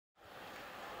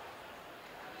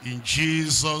In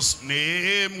Jesus'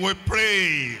 name we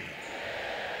pray.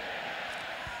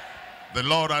 The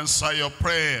Lord answer your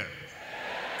prayer.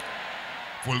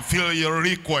 Fulfill your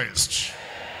request.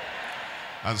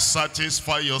 And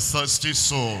satisfy your thirsty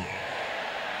soul.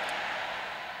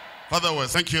 Father, we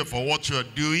thank you for what you are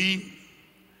doing.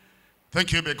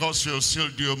 Thank you because you'll still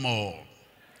do more.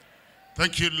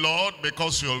 Thank you, Lord,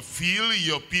 because you'll fill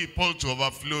your people to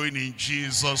overflowing in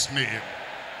Jesus' name.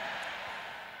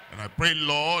 And I pray,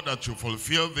 Lord, that you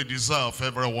fulfill the desire of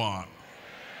everyone.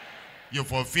 You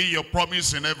fulfill your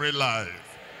promise in every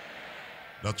life.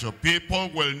 That your people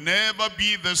will never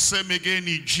be the same again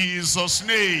in Jesus'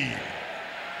 name.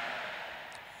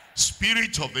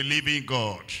 Spirit of the living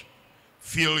God,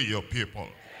 fill your people.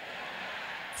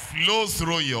 Flow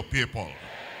through your people.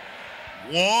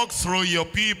 Walk through your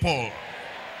people.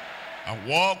 And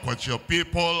walk with your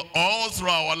people all through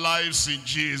our lives in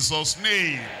Jesus'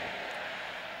 name.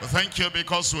 Thank you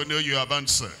because we know you have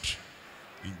answered.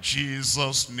 In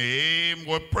Jesus' name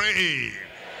we pray.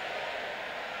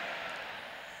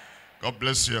 God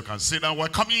bless you. You can sit down. We're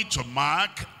coming to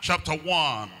Mark chapter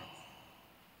 1.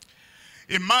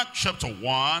 In Mark chapter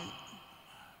 1,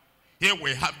 here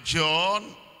we have John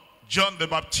the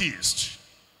Baptist,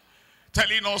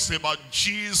 telling us about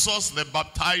Jesus the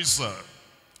baptizer.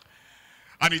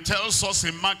 And he tells us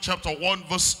in Mark chapter 1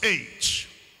 verse 8,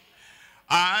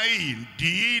 I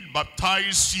indeed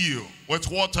baptize you with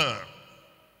water,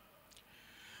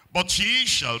 but he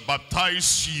shall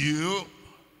baptize you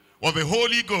with the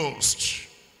Holy Ghost.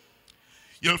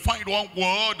 You'll find one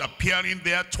word appearing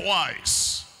there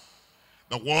twice.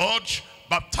 The word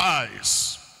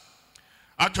baptize.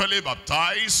 Actually,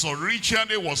 baptize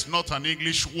originally was not an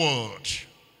English word.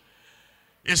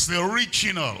 It's the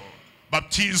original,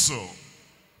 baptizo.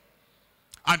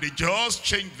 And they just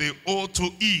changed the O to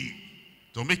E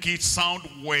to make it sound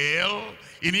well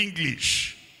in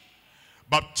English.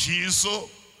 Baptizo,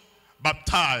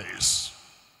 baptize.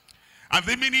 And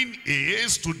the meaning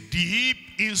is to dip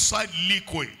inside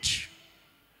liquid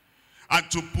and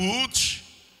to put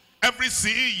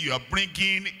everything you are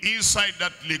bringing inside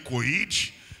that liquid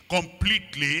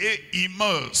completely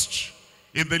immersed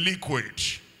in the liquid.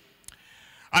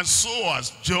 And so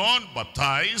as John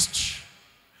baptized,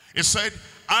 he said,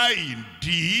 I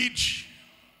indeed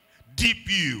dip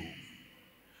you,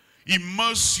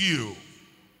 immerse you,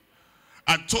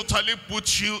 and totally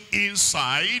put you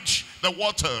inside the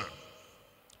water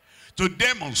to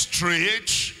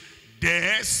demonstrate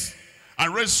death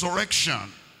and resurrection.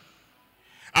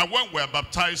 And when we are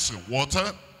baptized in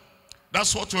water,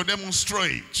 that's what we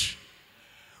demonstrate.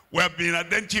 We have been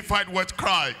identified with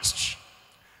Christ,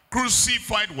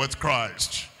 crucified with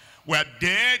Christ. We are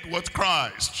dead with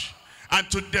Christ. And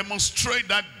to demonstrate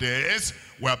that death,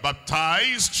 we are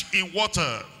baptized in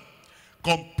water,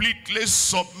 completely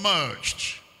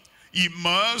submerged,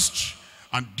 immersed,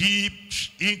 and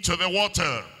dipped into the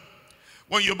water.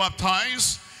 When you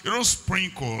baptize, you don't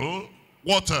sprinkle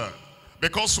water.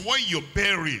 Because when you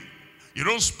bury, you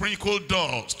don't sprinkle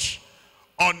dust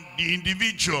on the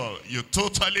individual. You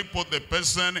totally put the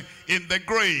person in the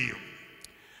grave.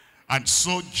 And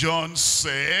so John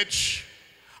said,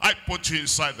 I put you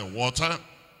inside the water.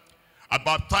 I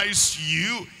baptize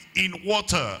you in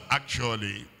water,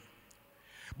 actually.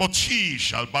 But he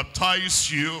shall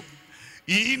baptize you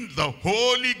in the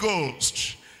Holy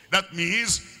Ghost. That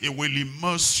means he will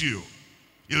immerse you.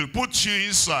 He'll put you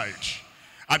inside.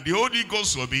 And the Holy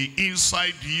Ghost will be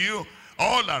inside you,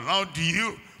 all around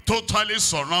you, totally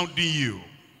surrounding you.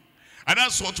 And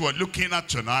that's what we're looking at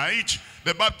tonight,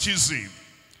 the baptism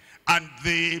and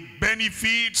the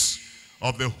benefits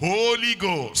of the Holy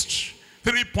Ghost.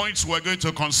 3 points we're going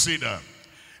to consider.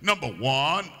 Number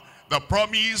one, the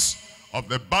promise of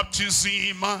the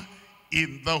baptism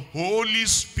in the Holy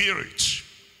Spirit.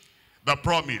 The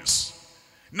promise.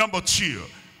 Number two,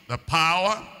 the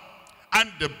power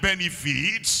and the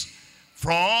benefits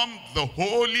from the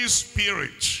Holy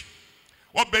Spirit.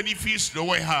 What benefits do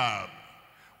we have?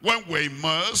 When we're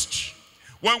immersed,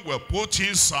 when we're put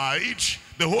inside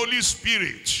the Holy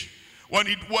Spirit, when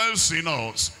it dwells in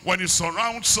us, when it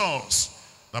surrounds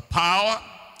us, the power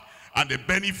and the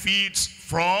benefits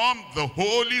from the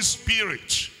Holy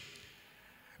Spirit.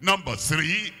 Number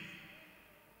three,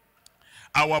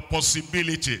 our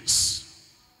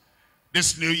possibilities.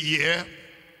 This new year,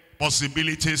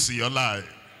 possibilities in your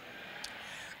life.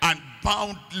 And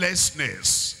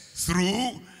boundlessness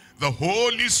through the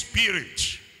Holy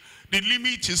Spirit. The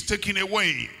limit is taken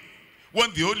away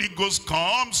when the Holy Ghost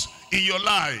comes in your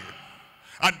life.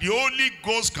 And the Holy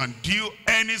Ghost can do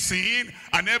anything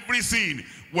and everything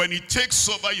when it takes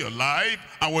over your life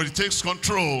and when it takes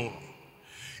control.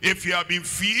 If you have been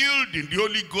filled in the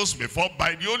Holy Ghost before,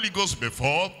 by the Holy Ghost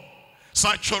before,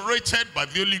 saturated by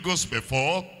the Holy Ghost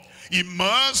before,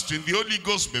 immersed in the Holy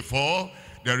Ghost before,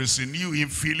 there is a new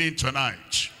infilling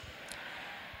tonight.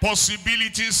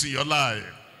 Possibilities in your life,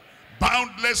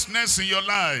 boundlessness in your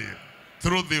life,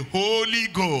 through the Holy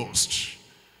Ghost.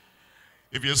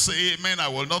 If you say amen, I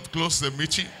will not close the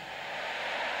meeting.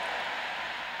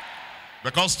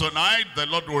 Because tonight the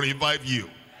Lord will revive you.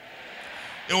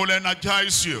 It will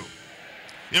energize you.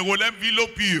 It will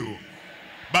envelope you,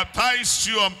 baptize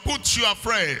you, and put you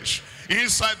afresh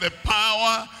inside the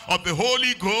power of the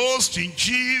Holy Ghost in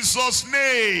Jesus'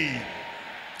 name.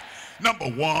 Number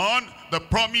one, the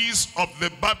promise of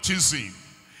the baptism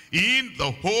in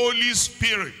the Holy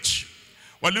Spirit.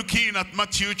 We're looking at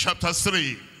Matthew chapter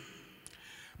 3.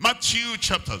 Matthew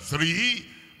chapter 3,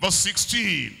 verse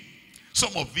 16.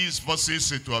 Some of these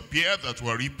verses, it will appear that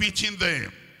we're repeating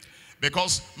them,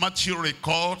 because Matthew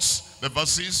records the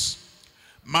verses,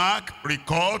 Mark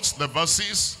records the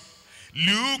verses,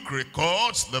 Luke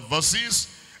records the verses,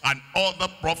 and other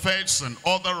prophets and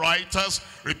other writers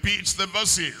repeats the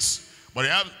verses. But they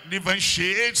have different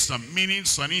shades and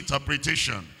meanings and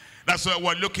interpretation. That's why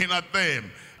we're looking at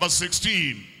them. Verse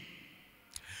 16.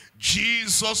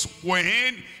 Jesus,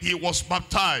 when he was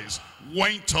baptized,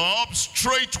 went up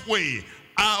straightway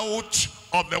out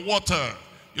of the water.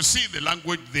 You see the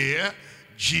language there.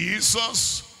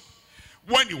 Jesus,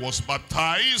 when he was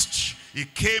baptized, he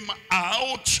came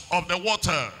out of the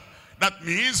water. That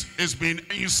means he's been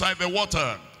inside the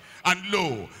water. And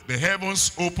lo, the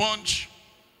heavens opened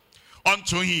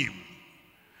unto him.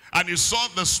 And he saw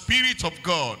the Spirit of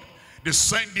God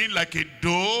descending like a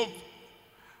dove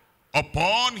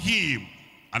upon him,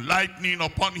 and lightning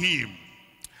upon him.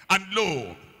 And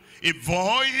lo, a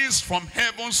voice from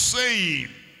heaven saying,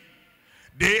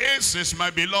 "This is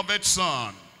my beloved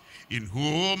Son, in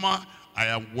whom I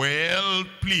am well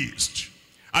pleased."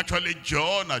 Actually,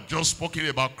 John had just spoken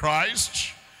about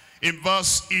Christ in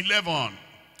verse 11.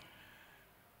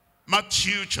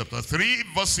 Matthew chapter 3,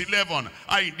 verse 11.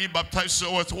 I indeed baptize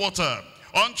you with water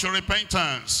unto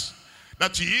repentance.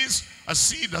 That is, I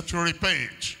see that you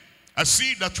repent. I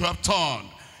see that you have turned.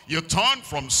 You turn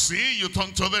from sin, you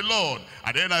turn to the Lord.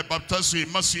 And then I baptize you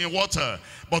in mercy and water.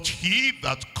 But he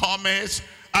that cometh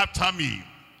after me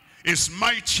is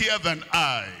mightier than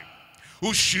I,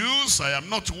 whose shoes I am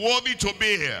not worthy to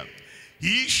bear.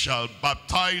 He shall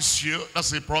baptize you,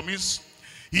 that's a promise.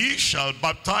 He shall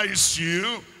baptize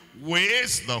you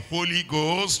with the Holy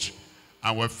Ghost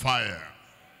and with fire.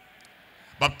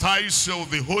 Baptize you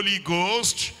with the Holy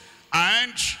Ghost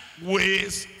and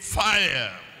with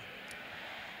fire.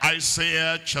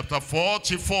 Isaiah chapter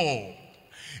 44.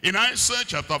 In Isaiah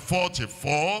chapter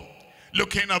 44,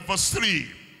 looking at verse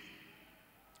 3.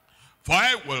 For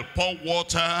I will pour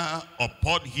water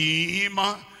upon him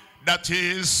that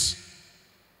is,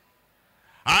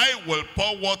 I will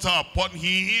pour water upon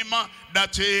him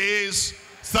that is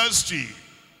thirsty,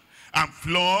 and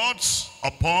floods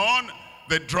upon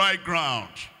the dry ground.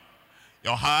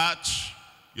 Your heart,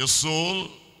 your soul,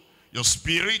 your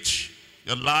spirit,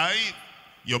 your life,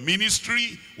 your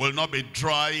ministry will not be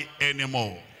dry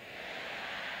anymore.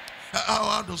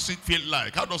 How does it feel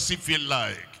like? How does it feel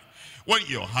like? When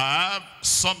you have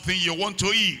something you want to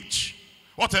eat,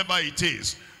 whatever it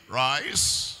is,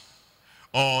 rice,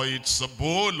 or it's a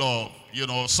bowl of,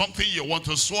 something you want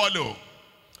to swallow,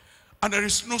 and there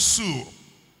is no soup,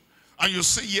 and you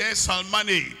say, yes, I'll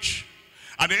manage.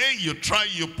 And then you try,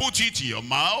 you put it in your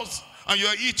mouth, and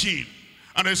you're eating,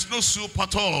 and there's no soup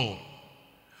at all.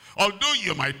 Although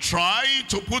you might try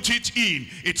to put it in,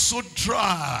 it's so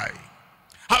dry.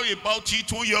 How about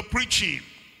it when you're preaching,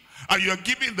 and you're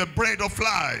giving the bread of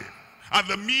life, and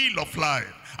the meal of life,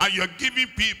 and you're giving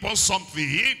people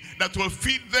something that will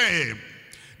feed them?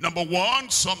 Number one,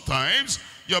 sometimes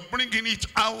you're bringing it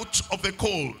out of the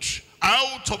cold,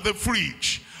 out of the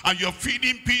fridge, and you're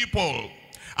feeding people,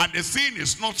 and the thing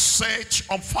is not set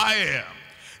on fire.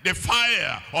 The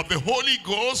fire of the Holy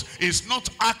Ghost is not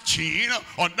acting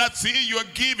on that thing you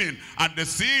are giving, and the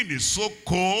thing is so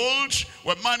cold,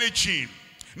 we're managing.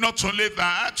 Not only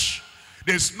that,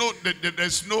 there's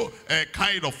no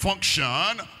kind of function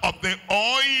of the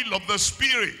oil of the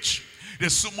Spirit.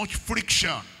 There's so much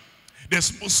friction.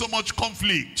 There's so much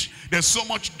conflict. There's so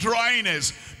much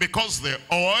dryness because the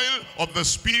oil of the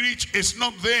Spirit is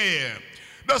not there.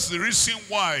 That's the reason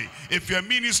why, if you're a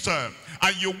minister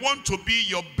and you want to be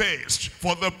your best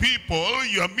for the people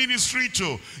you're ministering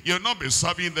to, you'll not be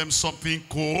serving them something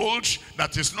cold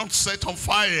that is not set on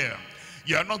fire.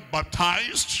 you are not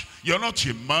baptized, you're not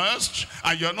immersed,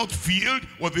 and you're not filled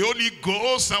with the Holy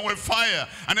Ghost and with fire,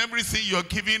 and everything you're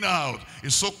giving out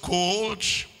is so cold,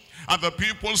 and the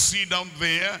people see down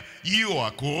there, you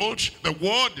are cold, the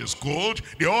word is cold,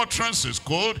 the utterance is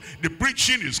cold, the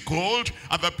preaching is cold,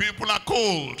 and the people are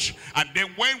cold. And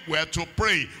then when we're to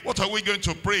pray, what are we going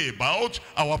to pray about?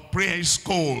 Our prayer is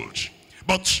cold.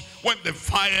 But when the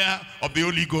fire of the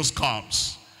Holy Ghost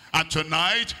comes, and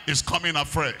tonight is coming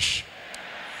afresh,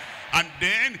 and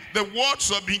then the words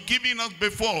have been given us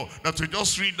before, that we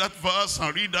just read that verse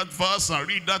and read that verse and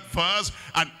read that verse,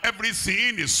 and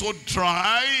everything is so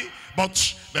dry,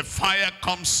 but the fire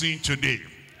comes in today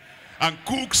and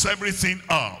cooks everything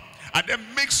up, and then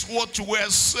makes what we're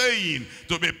saying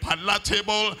to be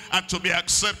palatable and to be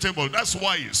acceptable. That's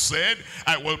why he said,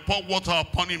 I will pour water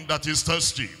upon him that is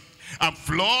thirsty, and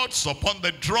floods upon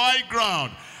the dry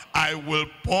ground. I will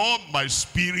pour my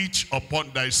spirit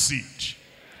upon thy seed,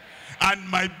 and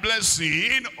my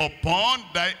blessing upon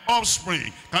thy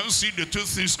offspring. Can you see the two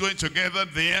things going together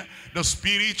there? The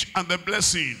spirit and the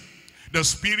blessing. The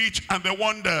spirit and the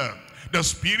wonder. The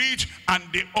spirit and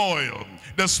the oil.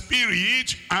 The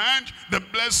spirit and the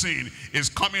blessing is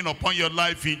coming upon your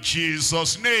life in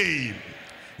Jesus' name.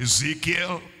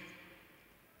 Ezekiel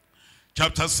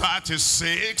chapter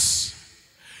 36.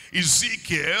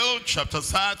 Ezekiel chapter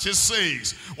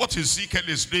 36. What Ezekiel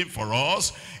is doing for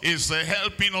us is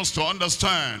helping us to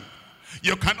understand.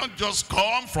 You cannot just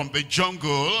come from the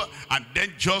jungle and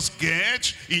then just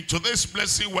get into this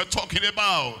blessing we're talking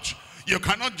about. You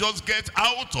cannot just get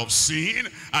out of sin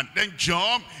and then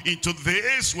jump into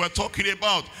this we're talking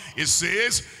about. It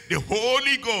says the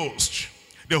Holy Ghost,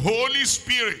 the Holy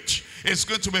Spirit is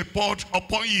going to be poured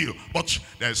upon you. But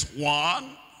there's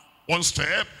one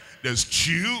step. There's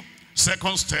two,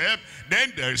 second step,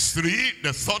 then there's three,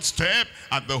 the third step,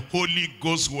 and the Holy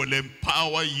Ghost will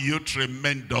empower you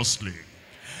tremendously.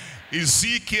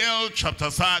 Ezekiel chapter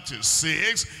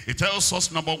 36, it tells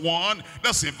us, number one,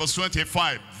 that's in verse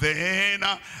 25, then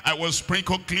I will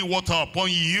sprinkle clean water upon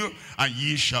you, and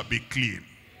ye shall be clean.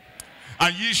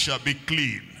 And ye shall be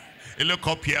clean. You look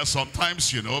up here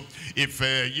sometimes, if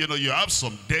you have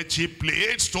some dirty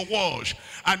plates to wash,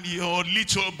 and your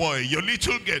little boy, your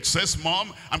little girl says,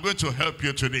 Mom, I'm going to help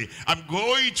you today. I'm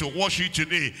going to wash it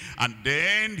today. And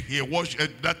then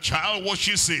that child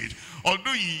washes it.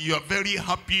 Although you are very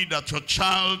happy that your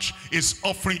child is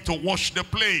offering to wash the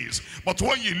place, but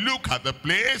when you look at the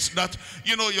place that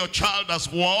your child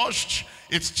has washed,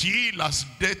 it's still as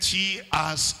dirty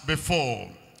as before.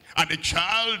 And the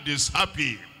child is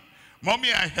happy.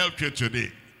 Mommy, I helped you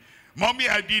today. Mommy,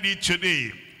 I did it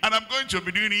today. And I'm going to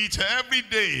be doing it every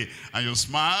day. And you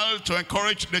smile to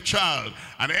encourage the child.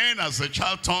 And then as the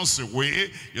child turns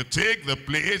away, you take the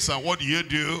plates, and what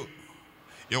do?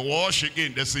 You wash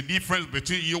again. There's a difference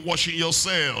between you washing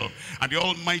yourself and the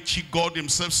Almighty God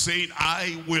himself saying,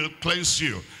 I will cleanse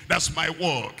you. That's my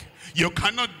work. You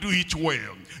cannot do it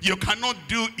well. You cannot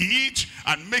do it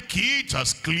and make it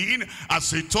as clean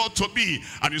as it ought to be.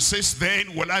 And he says,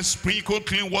 then will I sprinkle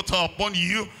clean water upon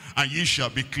you, and ye shall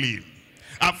be clean.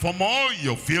 And from all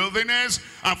your filthiness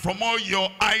and from all your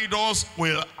idols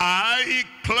will I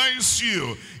cleanse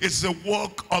you. It's the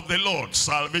work of the Lord,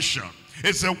 salvation.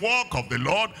 It's the work of the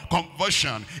Lord,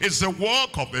 conversion. It's the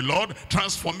work of the Lord,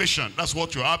 transformation. That's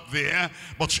what you have there.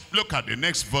 But look at the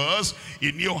next verse.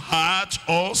 In your heart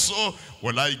also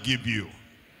will I give you.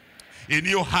 In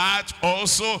your heart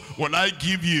also will I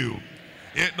give you.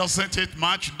 It doesn't it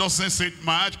much? Doesn't it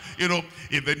much? In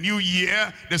the new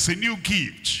year, there's a new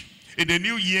gift. In the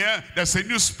new year, there's a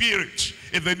new spirit.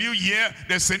 In the new year,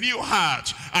 there's a new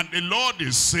heart. And the Lord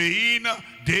is saying,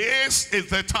 this is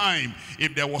the time.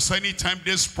 If there was any time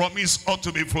this promise ought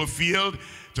to be fulfilled,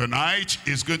 tonight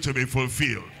is going to be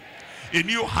fulfilled. A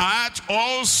new heart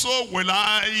also will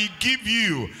I give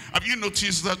you. Have you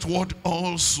noticed that word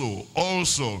also?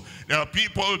 Also. There are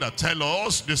people that tell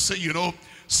us, they say,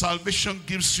 salvation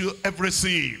gives you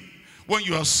everything. When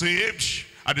you are saved,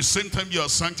 at the same time you are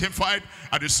sanctified,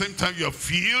 at the same time you are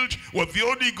filled with the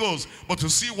Holy Ghost. But to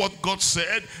see what God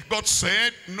said,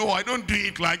 no, I don't do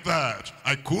it like that.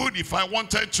 I could if I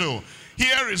wanted to.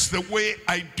 Here is the way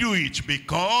I do it,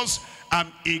 because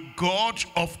I'm a God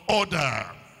of order.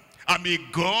 I'm a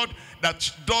God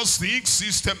that does things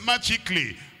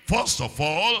systematically. First of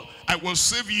all, I will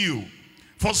save you.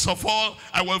 First of all,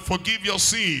 I will forgive your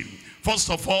sin.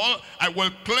 First of all, I will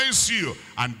cleanse you.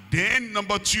 And then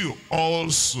number two,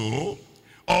 also,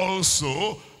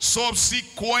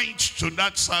 subsequent to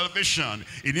that salvation,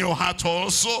 in your heart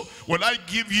also will I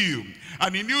give you.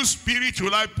 And a new spirit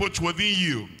will I put within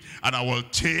you. and I will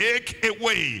take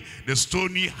away the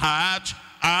stony heart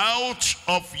out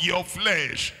of your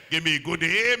flesh. Give me a good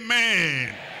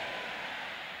amen.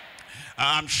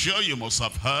 I'm sure you must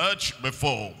have heard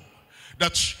before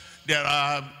that there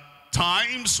are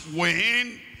times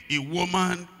when a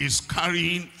woman is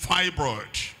carrying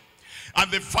fibroid,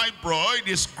 and the fibroid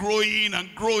is growing and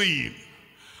growing,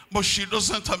 but she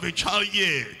doesn't have a child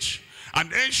yet. And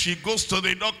then she goes to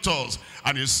the doctors,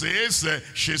 and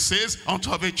she says, I want to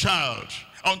have a child.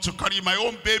 I want to carry my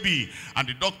own baby. And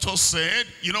the doctor said,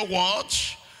 you know what?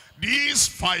 This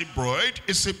fibroid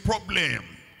is a problem,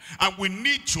 and we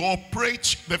need to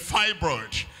operate the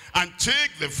fibroid and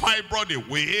take the fibroid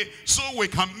away so we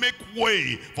can make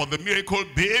way for the miracle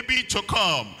baby to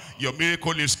come. Your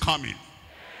miracle is coming.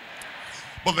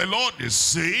 But the Lord is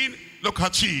saying, look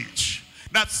at it.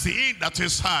 That thing that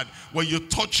is hard, when you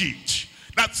touch it,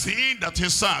 that thing that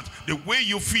is hard, the way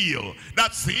you feel,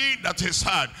 that thing that is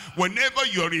hard, whenever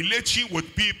you're relating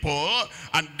with people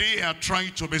and they are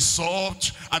trying to be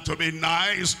soft and to be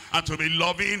nice and to be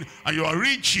loving, and you are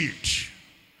rigid,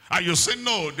 and you say,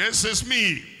 no, this is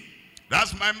me,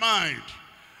 that's my mind.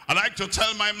 I like to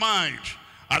tell my mind.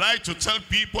 I like to tell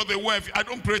people the way I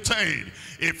don't pretend.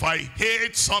 If I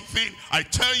hate something, I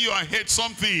tell you I hate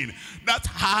something. That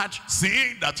hard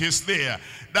thing that is there,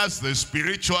 that's the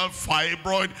spiritual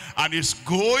fibroid, and it's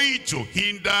going to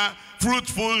hinder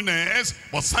fruitfulness.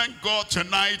 But thank God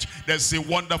tonight there's a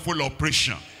wonderful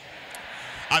operation,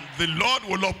 and the Lord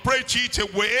will operate it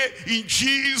away in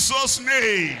Jesus'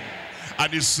 name.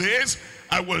 And he says,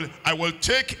 I will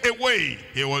take away.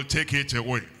 He will take it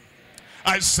away.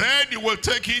 I said he will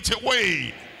take it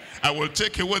away. I will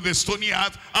take away the stony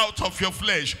heart out of your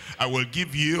flesh. I will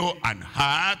give you an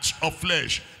heart of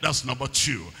flesh. That's number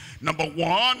two. Number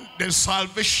one, there's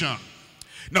salvation.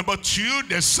 Number two,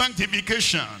 there's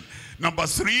sanctification. Number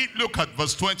three, look at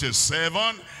verse 27.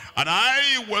 And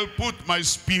I will put my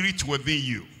spirit within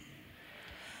you.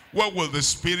 Where will the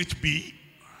spirit be?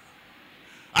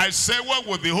 I said, where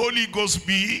will the Holy Ghost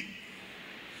be?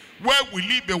 Where will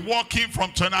he be walking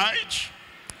from tonight?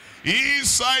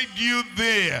 Inside you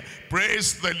there.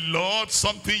 Praise the Lord.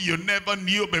 Something you never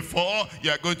knew before,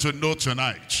 you are going to know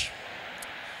tonight.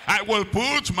 I will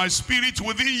put my spirit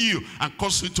within you and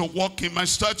cause you to walk in my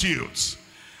statutes.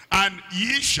 And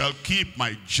ye shall keep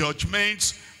my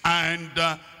judgments and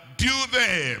do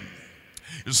them.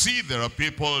 You see, there are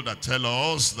people that tell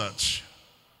us that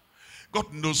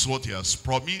God knows what he has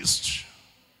promised.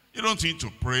 You don't need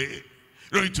to pray. You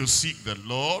don't need to seek the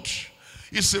Lord.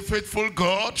 He's a faithful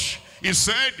God. He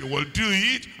said he will do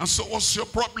it. And so what's your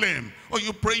problem? Oh,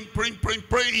 you're praying.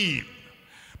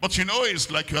 But you know,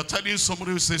 it's like you are telling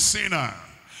somebody who's a sinner.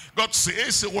 God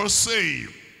says he will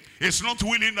save. He's not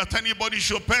willing that anybody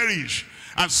should perish.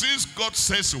 And since God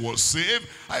says he will save,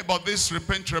 how about this?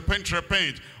 Repent.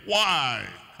 Why?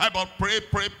 How about pray?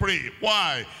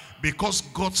 Why? Because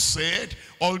God said,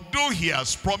 although he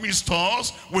has promised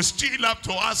us, we still have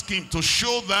to ask him to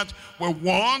show that we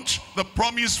want the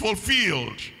promise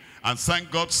fulfilled. And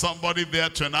thank God somebody there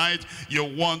tonight, you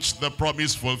want the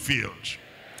promise fulfilled.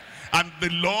 And the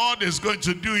Lord is going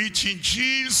to do it in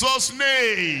Jesus'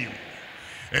 name.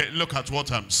 Look at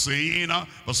what I'm saying.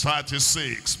 Verse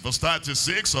 36. Verse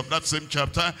 36 of that same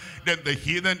chapter. Then the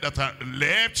heathen that are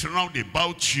left round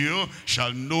about you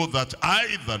shall know that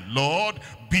I, the Lord,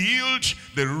 build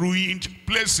the ruined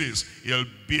places. He'll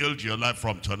build your life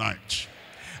from tonight.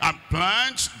 And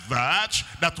plant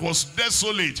that was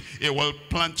desolate. He will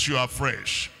plant you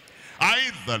afresh. I,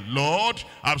 the Lord,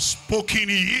 have spoken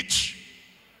it.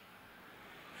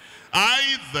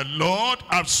 I, the Lord,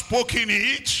 have spoken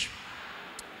it.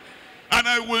 And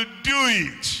I will do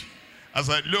it. As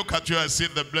I look at you, I see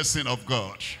the blessing of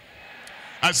God.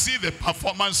 I see the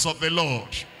performance of the Lord.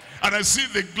 And I see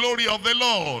the glory of the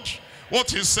Lord.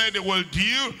 What he said he will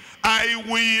do, I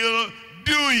will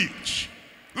do it.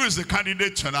 Who is the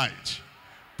candidate tonight?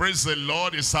 Praise the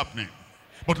Lord, it's happening.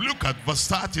 But look at verse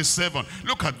 37.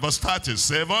 Look at verse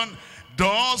 37.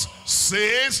 Thus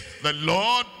says the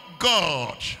Lord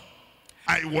God,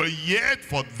 I will yet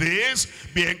for this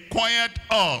be inquired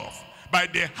of by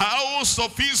the house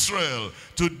of Israel,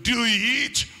 to do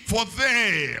it for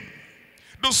them.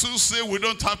 Those who say we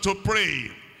don't have to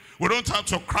pray, we don't have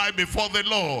to cry before the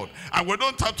Lord, and we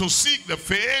don't have to seek the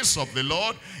face of the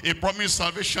Lord. He promised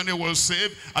salvation, he will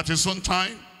save at his own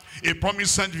time. He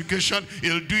promised sanctification,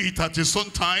 he'll do it at his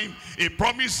own time. He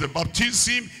promised the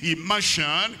baptism,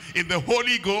 immersion in the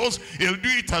Holy Ghost, he'll do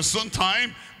it at his own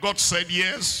time. God said,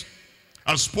 yes,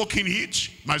 I've spoken it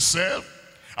myself,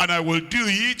 and I will do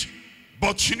it.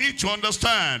 But you need to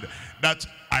understand that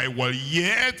I will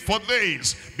yet for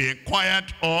this be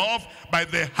inquired of by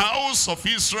the house of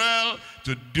Israel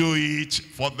to do it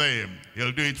for them.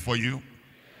 He'll do it for you.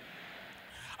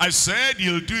 I said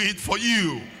he'll do it for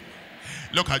you.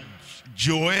 Look at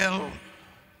Joel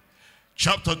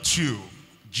chapter 2.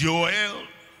 Joel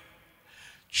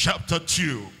chapter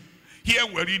 2. Here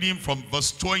we're reading from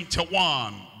verse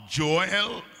 21.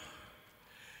 Joel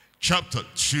chapter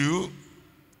 2.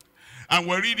 And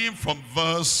we're reading from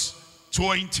verse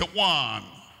 21.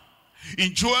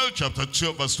 In Joel chapter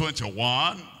 2 verse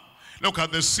 21, look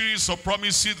at the series of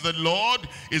promises the Lord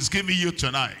is giving you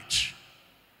tonight.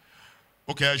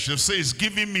 Okay, I should say it's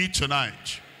giving me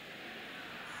tonight.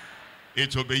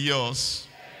 It will be yours.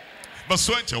 Verse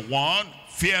 21,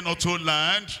 fear not, O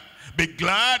land, be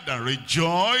glad and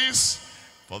rejoice,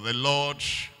 for the Lord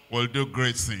will do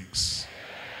great things.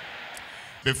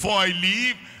 Before I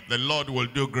leave, the Lord will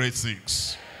do great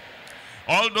things.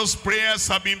 All those prayers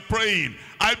I've been praying,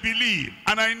 I believe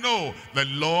and I know the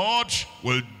Lord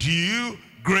will do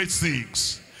great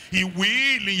things. He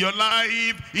will in your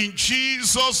life in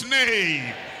Jesus'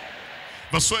 name.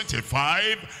 Verse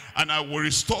 25, and I will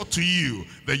restore to you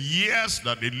the years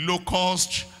that the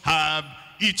locusts have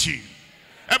eaten.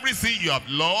 Everything you have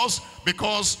lost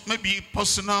because maybe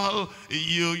personal,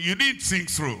 you didn't think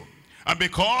through. And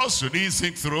because you didn't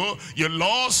think through, you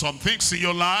lost some things in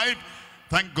your life.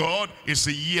 Thank God it's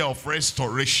a year of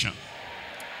restoration.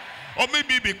 Or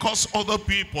maybe because other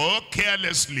people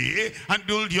carelessly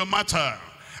handled your matter.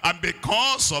 And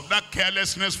because of that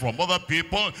carelessness from other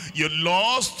people, you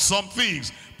lost some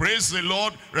things. Praise the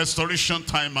Lord, restoration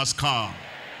time has come.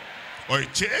 Or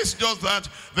it is just that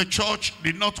the church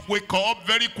did not wake up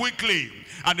very quickly.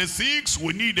 And the things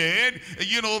we needed,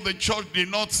 you know, the church did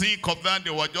not think of that.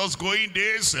 They were just going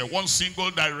this one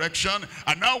single direction.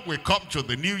 And now we come to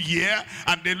the new year,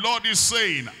 and the Lord is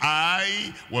saying,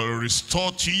 I will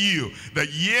restore to you the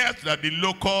years that the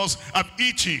locusts have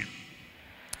eaten.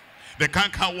 The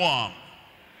cankerworm,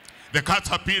 the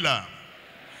caterpillar,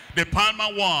 the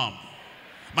palmer worm,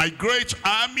 my great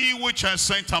army which I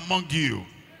sent among you.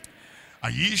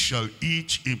 And ye shall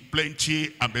eat in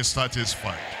plenty and be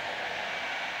satisfied.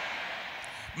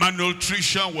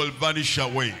 Malnutrition will vanish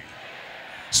away.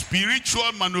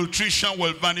 Spiritual malnutrition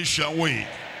will vanish away.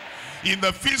 In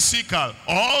the physical,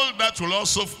 all that will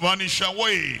also vanish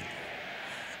away.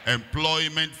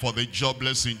 Employment for the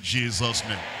jobless in Jesus'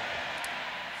 name.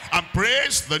 And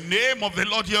praise the name of the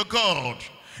Lord your God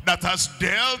that has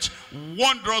dealt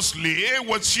wondrously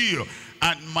with you.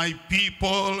 And my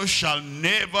people shall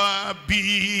never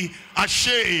be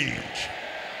ashamed.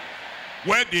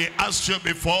 Where they asked you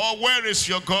before, where is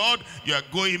your God? You are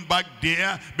going back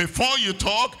there. Before you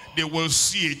talk, they will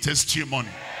see a testimony.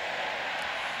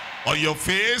 On your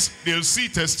face, they'll see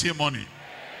testimony.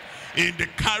 In the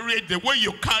carriage, the way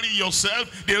you carry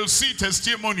yourself, they'll see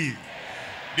testimony.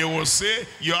 They will say,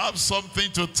 you have something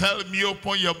to tell me,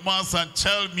 open your mouth and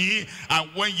tell me. And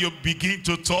when you begin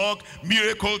to talk,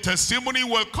 miracle testimony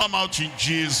will come out in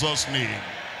Jesus' name.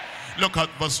 Look at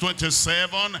verse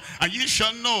 27. And ye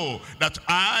shall know that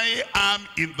I am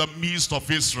in the midst of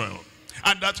Israel,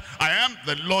 and that I am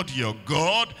the Lord your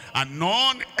God, and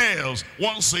none else.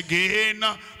 Once again,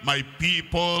 my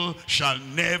people shall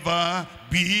never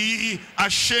be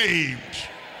ashamed.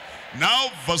 Now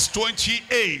verse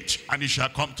 28, and it shall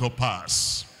come to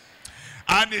pass.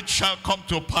 And it shall come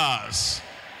to pass.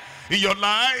 In your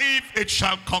life, it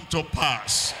shall come to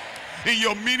pass. In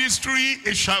your ministry,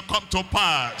 it shall come to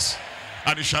pass.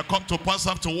 And it shall come to pass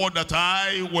afterward that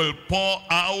I will pour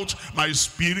out my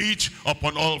spirit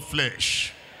upon all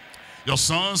flesh. Your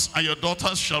sons and your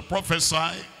daughters shall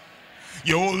prophesy.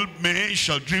 Your old men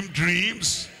shall dream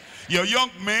dreams. Your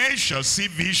young men shall see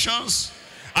visions.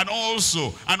 And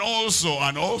also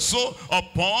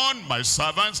upon my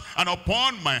servants and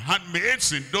upon my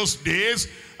handmaids in those days,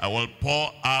 I will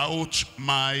pour out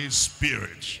my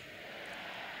spirit.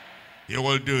 He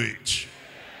will do it.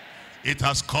 It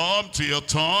has come to your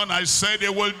turn. I said he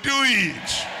will do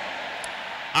it.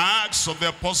 Acts of the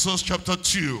Apostles chapter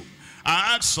 2.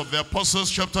 Acts of the Apostles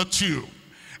chapter 2.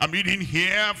 I'm reading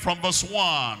here from verse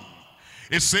 1.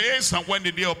 It says, and when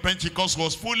the day of Pentecost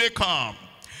was fully come,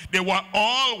 they were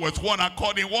all with one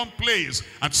accord in one place.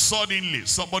 And suddenly,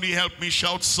 somebody help me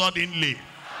shout suddenly.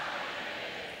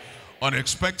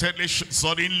 Unexpectedly,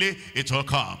 suddenly, it will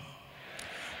come.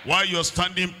 While you're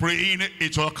standing praying,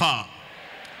 it will come.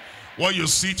 While you're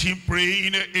sitting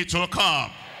praying, it will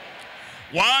come.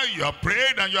 While you are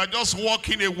praying and you are just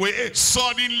walking away,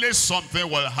 suddenly something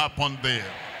will happen there.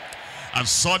 And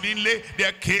suddenly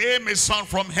there came a sound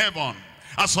from heaven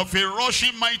as of a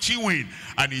rushing mighty wind,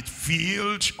 and it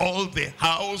filled all the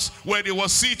house where they were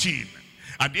sitting.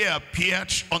 And there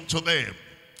appeared unto them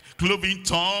cloven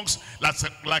tongues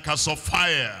like as of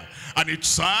fire, and it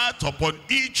sat upon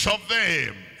each of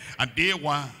them, and they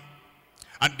were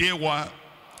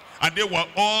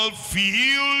all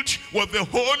filled with the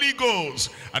Holy Ghost,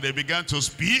 and they began to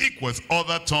speak with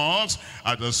other tongues,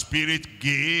 and the Spirit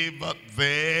gave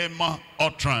them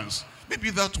utterance.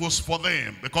 Maybe that was for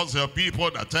them, because there are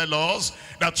people that tell us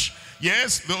that,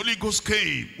 yes, the Holy Ghost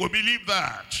came. We believe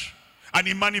that. And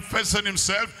he manifested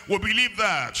himself. We believe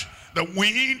that. The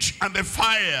wind and the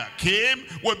fire came.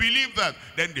 We believe that.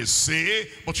 Then they say,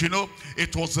 but you know,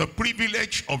 it was the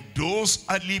privilege of those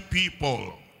early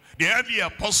people, the early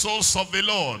apostles of the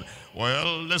Lord.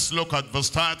 Well, let's look at verse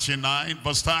 39.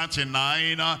 Verse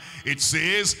 39, it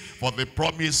says, for the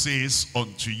promise is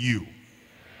unto you,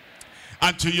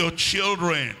 and to your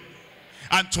children,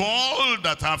 and to all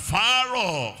that are far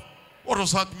off. What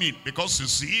does that mean? Because you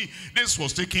see, this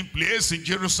was taking place in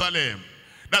Jerusalem.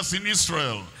 That's in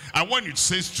Israel. And when it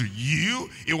says to you,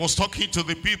 it was talking to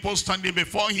the people standing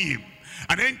before him.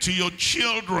 And then to your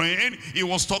children, he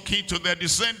was talking to their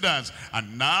descendants.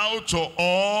 And now to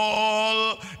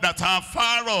all that are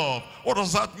far off. What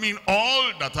does that mean?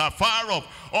 All that are far off.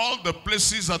 All the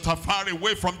places that are far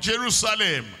away from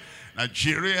Jerusalem.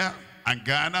 Nigeria and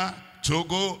Ghana,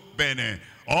 Togo, Benin.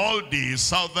 All the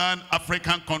southern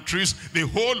African countries, the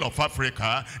whole of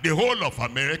Africa, the whole of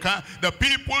America, the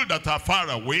people that are far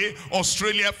away,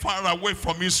 Australia far away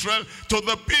from Israel, to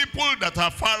the people that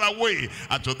are far away,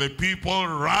 and to the people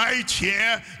right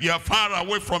here, you are far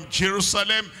away from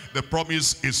Jerusalem, the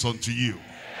promise is unto you.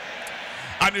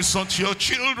 And it's unto your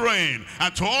children,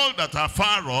 and to all that are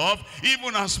far off,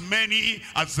 even as many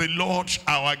as the Lord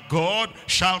our God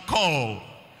shall call.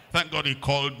 Thank God he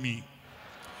called me.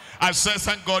 I said,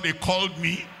 thank God he called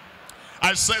me.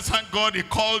 I said, thank God he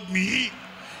called me.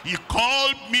 He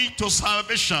called me to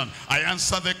salvation. I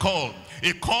answered the call.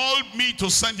 He called me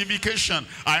to sanctification.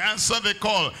 I answered the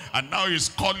call. And now he's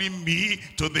calling me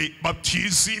to the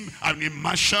baptism and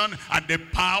immersion and the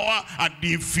power and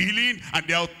the infilling and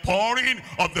the outpouring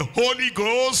of the Holy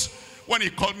Ghost. When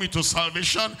he called me to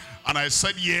salvation, and I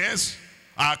said yes,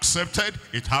 I accepted,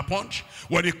 it happened.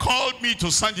 When he called me to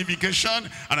sanctification,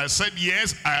 and I said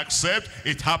yes, I accept,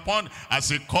 it happened. As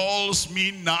he calls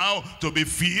me now to be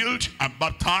filled and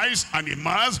baptized and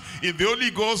immersed in the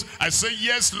Holy Ghost, I say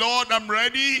yes, Lord, I'm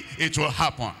ready, it will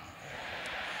happen.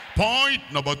 Point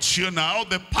number 2 now,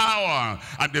 the power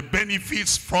and the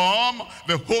benefits from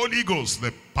the Holy Ghost.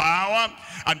 The power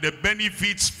and the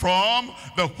benefits from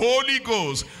the Holy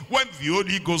Ghost. When the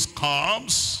Holy Ghost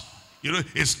comes, you know,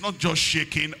 it's not just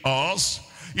shaking us.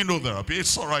 You know, there are people,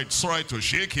 it's all right to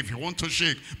shake if you want to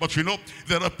shake. But you know,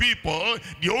 there are people,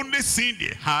 the only thing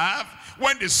they have,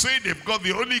 when they say they've got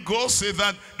the Holy Ghost, is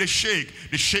that they shake.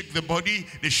 They shake the body,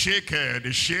 they shake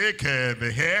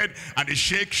the head, and they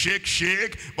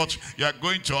shake. But you are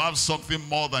going to have something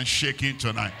more than shaking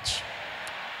tonight.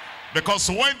 Because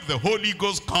when the Holy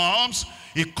Ghost comes,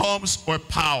 it comes with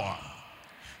power.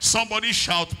 Somebody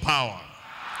shout power.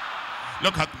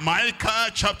 Look at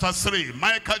Micah chapter 3.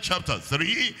 Micah chapter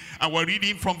 3, and we're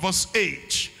reading from verse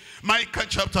 8. Micah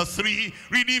chapter 3,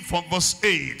 reading from verse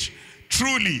 8.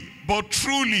 Truly, but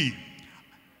truly,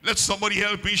 let somebody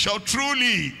help me shout,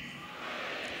 truly,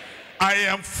 I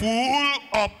am full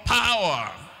of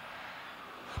power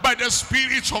by the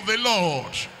Spirit of the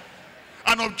Lord,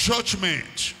 and of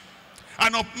judgment,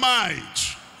 and of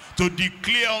might, to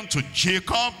declare unto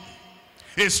Jacob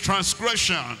his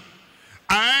transgression,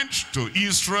 and to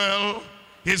Israel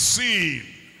his sin.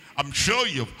 I'm sure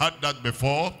you've heard that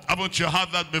before. Haven't you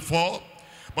heard that before?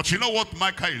 But you know what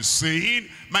Micah is saying?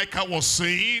 Micah was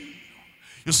saying,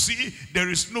 you see, there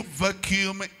is no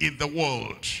vacuum in the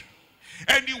world.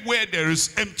 Anywhere there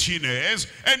is emptiness,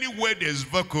 anywhere there is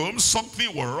vacuum,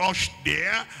 something will rush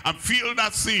there and fill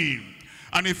that thing.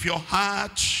 And if your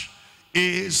heart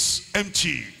is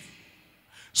empty,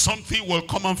 something will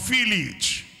come and fill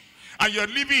it. And you're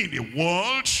living in a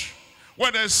world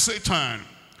where there's Satan,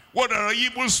 where there are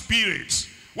evil spirits,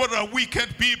 where there are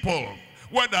wicked people,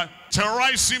 where there are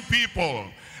terrorizing people.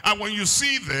 And when you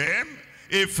see them,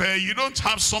 if you don't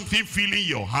have something filling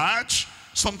your heart,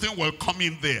 something will come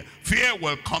in there. Fear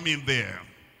will come in there.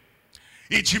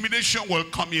 Intimidation will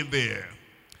come in there.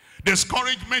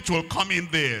 Discouragement will come in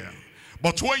there.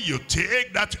 But when you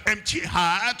take that empty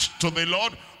heart to the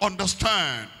Lord,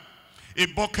 understand, a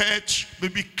bucket may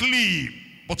be clean,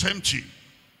 but empty.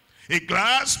 A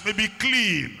glass may be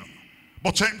clean,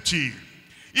 but empty.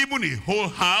 Even a whole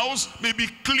house may be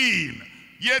clean,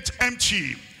 yet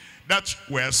empty. that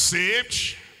we're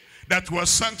saved, that we're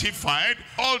sanctified.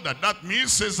 All that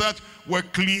means is that we're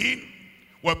clean,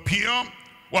 we're pure,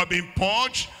 we're being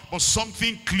purged, but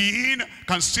something clean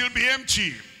can still be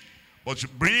empty. But you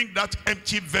bring that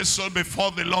empty vessel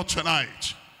before the Lord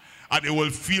tonight, and it will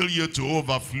fill you to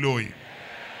overflowing.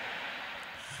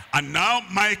 And now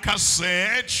Micah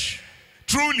said,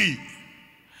 truly,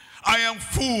 I am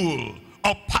full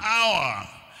of power.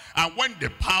 And when the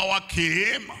power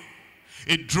came,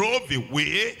 it drove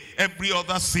away every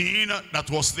other sin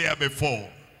that was there before.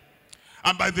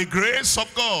 And by the grace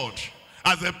of God,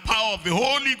 as the power of the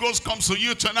Holy Ghost comes to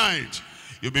you tonight,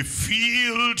 you'll be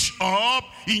filled up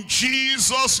in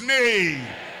Jesus' name.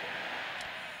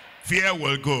 Fear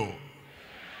will go.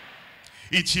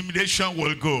 Intimidation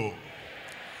will go.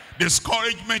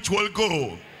 Discouragement will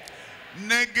go.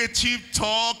 Negative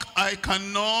talk, I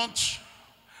cannot.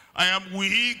 I am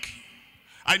weak.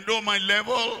 I know my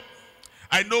level.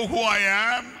 I know who I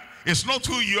am. It's not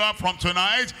who you are from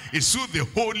tonight. It's who the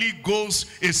Holy Ghost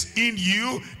is in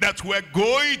you that we're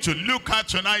going to look at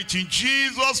tonight in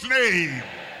Jesus' name.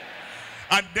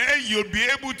 And then you'll be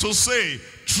able to say,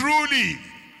 truly,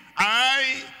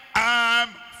 I am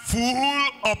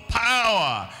full of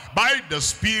power by the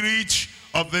Spirit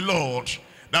of the Lord.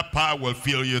 That power will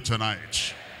fill you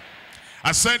tonight.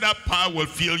 I said that power will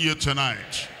fill you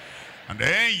tonight. And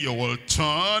then you will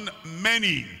turn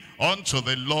many unto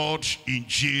the Lord in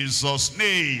Jesus'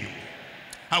 name.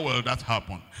 How will that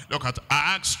happen? Look at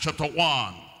Acts chapter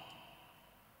 1.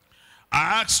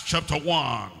 Acts chapter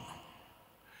 1.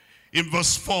 In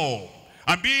verse 4.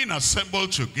 And being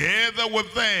assembled together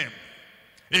with them,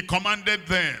 he commanded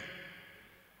them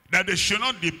that they should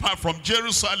not depart from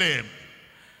Jerusalem,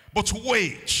 but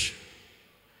wait.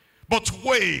 But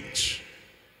wait.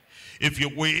 If you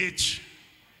wait,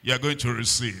 you are going to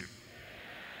receive.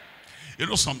 You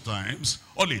know, sometimes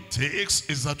all it takes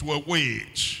is that we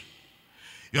wait.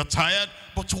 You're tired,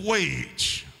 but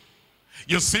wait.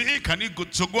 You say, can you go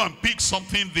and pick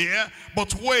something there?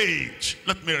 But wait.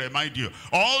 Let me remind you,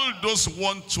 all those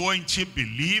 120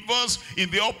 believers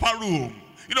in the upper room,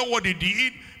 you know what they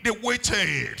did? They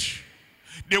waited.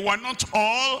 They were not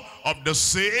all of the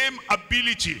same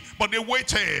ability, but they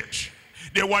waited.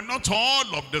 They were not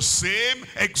all of the same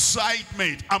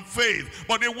excitement and faith,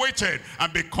 but they waited.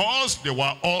 And because they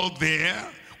were all there,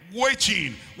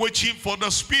 waiting for the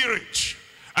Spirit.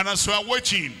 And as you are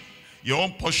waiting, your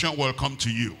own portion will come to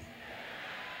you.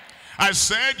 I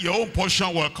said your own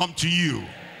portion will come to you.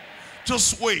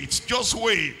 Just wait, just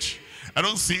wait. I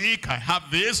don't think I have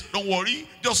this, don't worry,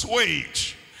 just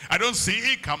wait. I don't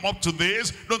think I'm up to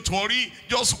this, don't worry,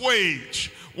 just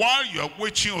wait. While you are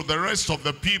waiting with the rest of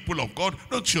the people of God,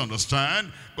 don't you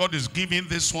understand? God is giving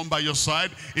this one by your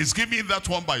side, He's giving that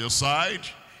one by your side.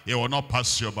 He will not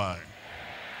pass you by.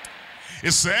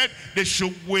 He said they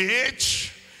should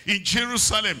wait in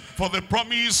Jerusalem for the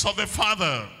promise of the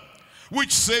Father,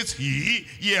 which says ye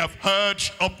have heard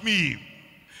of me.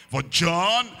 For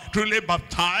John truly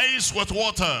baptized with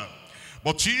water,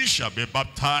 but ye shall be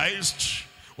baptized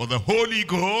with the Holy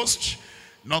Ghost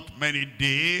not many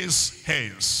days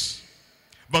hence.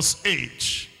 Verse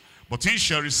 8, but ye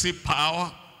shall receive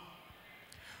power.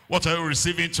 What are you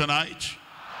receiving tonight?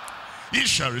 Ye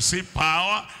shall receive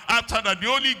power after that the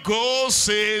Holy Ghost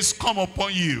says, come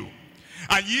upon you.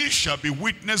 And ye shall be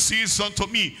witnesses unto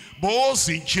me, both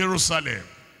in Jerusalem,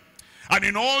 and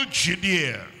in all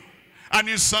Judea, and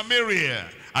in Samaria,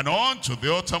 and unto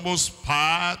the uttermost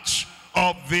part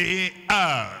of the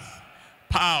earth.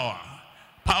 Power.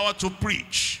 Power to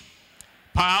preach.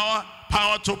 Power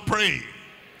to pray.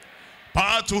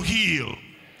 Power to heal.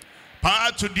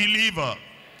 Power to deliver.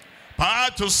 Power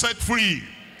to set free.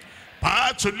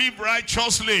 Power to live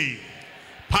righteously.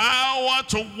 Power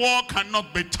to walk and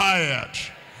not be tired.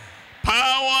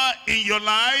 Power in your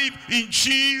life in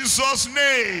Jesus'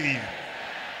 name.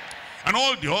 And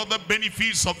all the other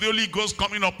benefits of the Holy Ghost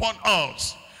coming upon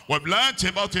us. We've learned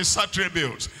about His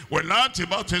attributes. We've learned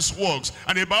about His works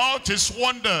and about His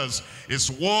wonders.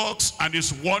 His works and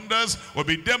His wonders will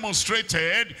be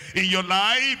demonstrated in your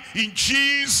life in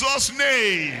Jesus'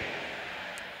 name.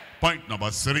 Point number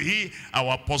 3,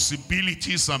 our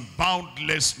possibilities and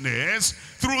boundlessness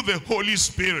through the Holy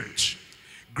Spirit.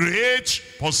 Great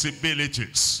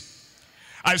possibilities.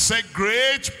 I said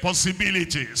great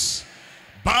possibilities.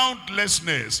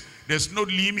 Boundlessness. There's no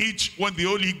limit when the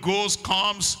Holy Ghost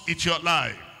comes into your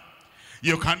life.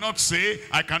 You cannot say,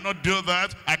 I cannot do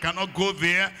that, I cannot go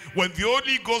there. When the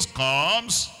Holy Ghost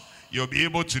comes, you'll be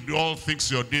able to do all things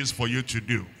your days for you to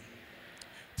do.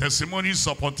 Testimonies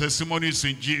upon testimonies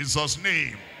in Jesus'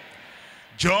 name.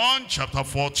 John chapter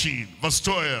 14, verse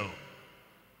 12.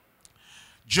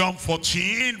 John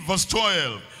 14 verse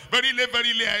 12. Verily,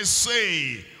 verily, I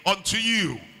say unto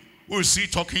you. Who is he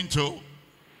talking to?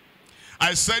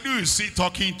 I said, who is he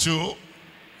talking to?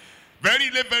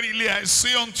 Verily, verily, I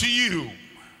say unto you,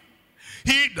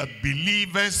 he that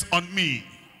believeth on me,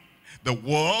 the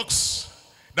works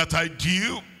that I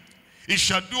do, he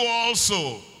shall do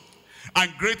also, and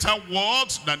greater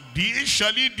works than these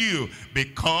shall he do,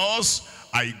 because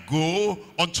I go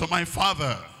unto my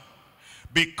Father.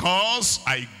 Because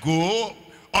I go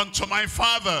unto my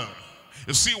Father.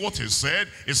 You see what he said?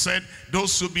 He said,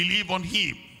 those who believe on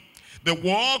him, the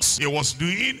works he was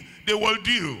doing, they will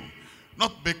do.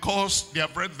 Not because they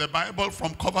have read the Bible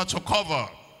from cover to cover.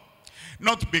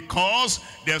 Not because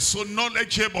they're so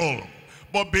knowledgeable.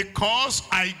 But because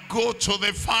I go to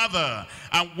the Father.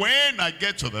 And when I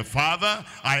get to the Father,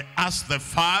 I ask the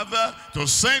Father to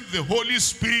send the Holy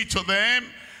Spirit to them,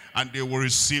 and they will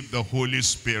receive the Holy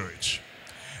Spirit.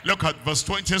 Look at verse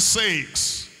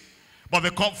 26. But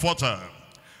the Comforter,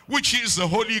 which is the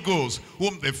Holy Ghost,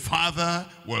 whom the Father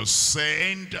will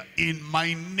send in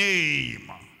my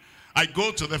name. I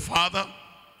go to the Father,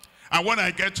 and when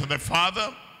I get to the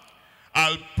Father,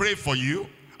 I'll pray for you,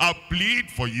 I'll plead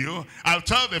for you, I'll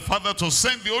tell the Father to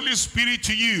send the Holy Spirit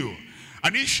to you,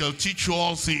 and he shall teach you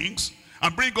all things,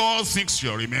 and bring all things to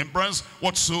your remembrance,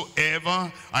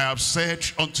 whatsoever I have said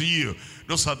unto you.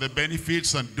 Those are the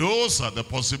benefits, and those are the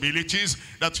possibilities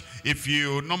that if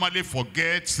you normally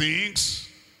forget things,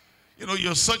 you know,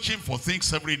 you're searching for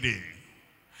things every day.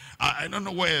 I don't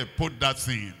know where I put that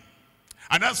thing.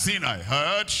 And that thing I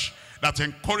heard that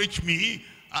encouraged me,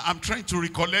 I'm trying to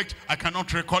recollect, I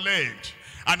cannot recollect.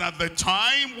 And at the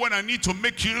time when I need to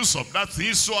make use of that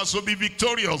thing so as to be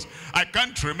victorious, I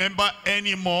can't remember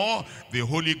anymore. The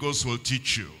Holy Ghost will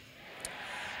teach you.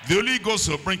 The Holy Ghost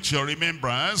will bring to your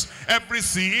remembrance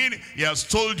everything he has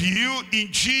told you in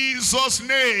Jesus'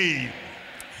 name.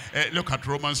 Look at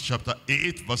Romans chapter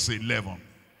 8 verse 11.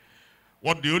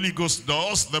 What the Holy Ghost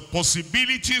does, the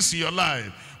possibilities in your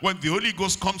life. When the Holy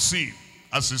Ghost comes in,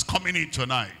 as he's coming in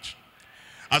tonight,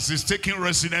 as he's taking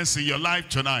residence in your life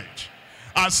tonight,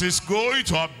 as he's going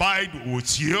to abide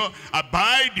with you,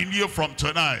 abide in you from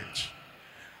tonight.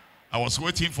 I was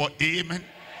waiting for amen.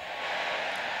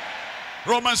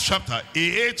 Romans chapter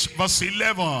 8 verse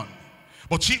 11.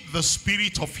 But if the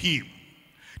spirit of him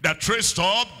that raised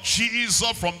up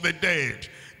Jesus from the dead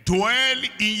dwell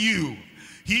in you,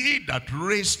 he that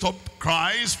raised up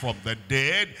Christ from the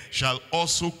dead shall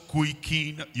also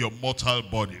quicken your mortal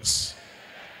bodies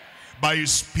by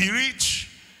his spirit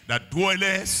that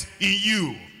dwelleth in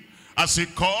you. As he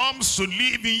comes to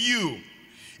live in you,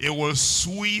 he will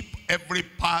sweep every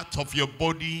part of your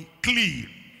body clean.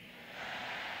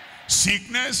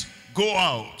 Sickness, go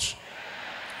out.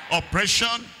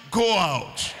 Oppression, go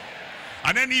out.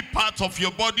 And any part of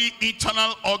your body,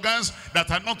 internal organs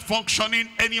that are not functioning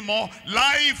anymore,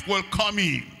 life will come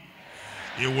in.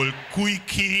 It will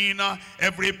quicken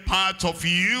every part of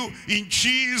you in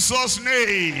Jesus'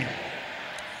 name.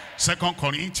 2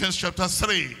 Corinthians chapter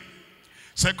 3.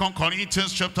 2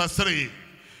 Corinthians chapter 3,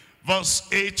 verse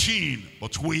 18.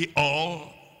 But we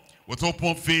all, with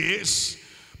open face,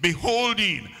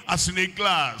 beholding as in a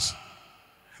glass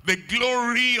the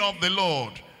glory of the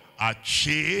Lord, are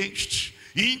changed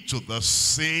into the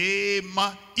same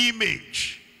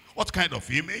image. What kind of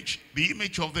image? The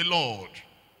image of the Lord.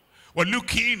 We're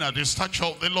looking at the stature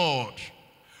of the Lord.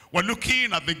 We're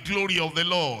looking at the glory of the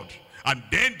Lord. And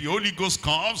then the Holy Ghost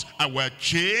comes and we're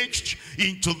changed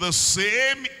into the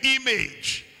same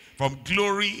image from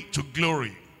glory to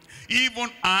glory,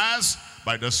 even as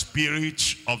by the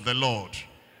Spirit of the Lord.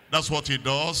 That's what he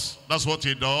does. That's what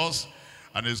he does.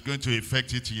 And it's going to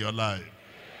affect it in your life.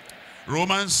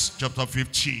 Romans chapter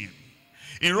 15.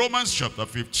 In Romans chapter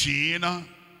 15,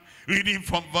 reading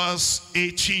from verse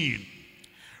 18.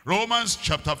 Romans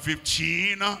chapter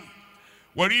 15,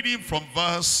 we're reading from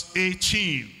verse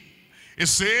 18. It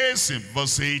says in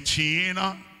verse 18,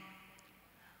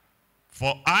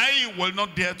 for I will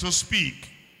not dare to speak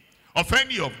of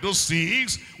any of those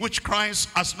things which Christ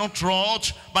has not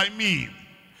wrought by me,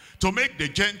 to make the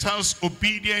Gentiles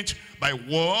obedient by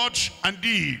word and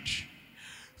deed,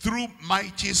 through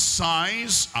mighty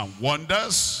signs and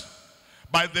wonders,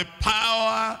 by the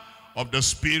power of the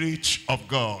Spirit of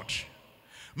God.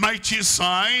 Mighty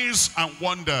signs and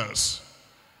wonders.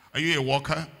 Are you a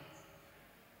walker?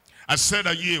 I said,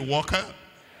 are you a walker?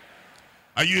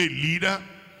 Are you a leader?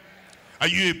 Are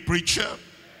you a preacher?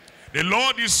 The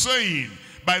Lord is saying,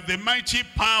 by the mighty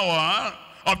power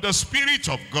of the Spirit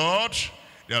of God,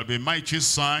 there will be mighty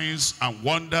signs and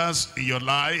wonders in your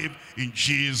life in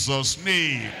Jesus'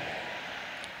 name.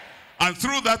 And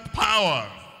through that power,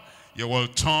 You will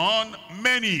turn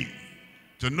many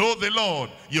to know the Lord.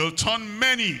 You'll turn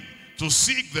many to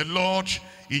seek the Lord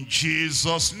in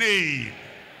Jesus' name.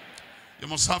 You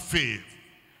must have faith.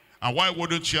 And why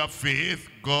wouldn't you have faith?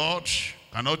 God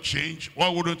cannot change. Why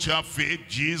wouldn't you have faith?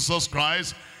 Jesus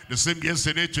Christ, the same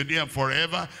yesterday, today, and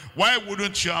forever. Why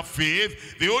wouldn't you have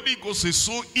faith? The Holy Ghost is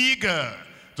so eager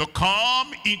to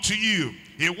come into you.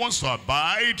 He wants to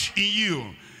abide in you.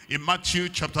 In Matthew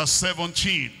chapter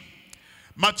 17.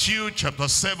 Matthew chapter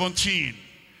 17.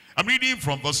 I'm reading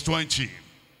from verse 20.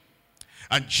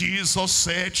 And Jesus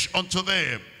said unto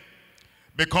them,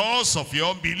 because of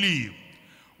your unbelief.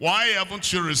 Why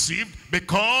haven't you received?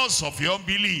 Because of your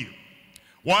unbelief.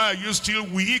 Why are you still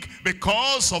weak?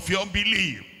 Because of your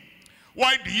unbelief.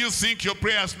 Why do you think your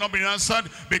prayer has not been answered?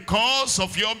 Because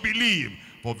of your unbelief.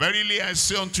 For verily I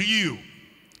say unto you,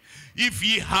 if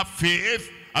ye have faith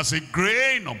as a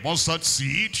grain of mustard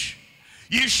seed,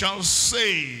 ye shall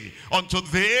say unto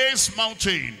this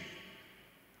mountain,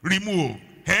 remove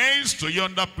hence to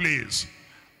yonder place,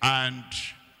 and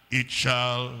it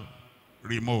shall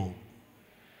remove.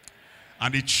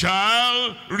 And it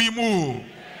shall remove.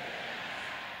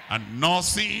 And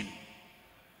nothing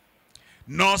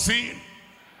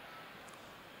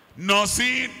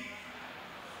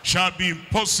shall be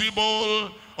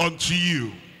impossible unto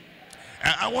you.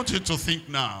 And I want you to think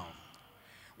now,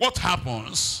 what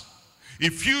happens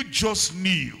if you just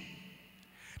knew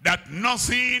that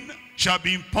nothing shall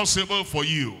be impossible for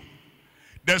you?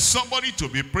 There's somebody to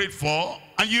be prayed for,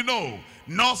 and you know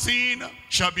nothing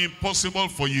shall be impossible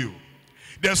for you.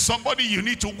 There's somebody you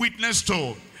need to witness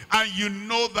to, and you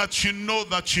know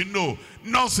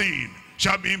nothing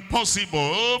shall be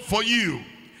impossible for you.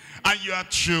 And you have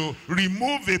to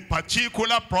remove a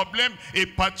particular problem, a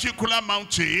particular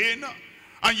mountain,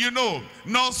 and you know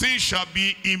nothing shall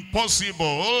be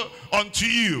impossible unto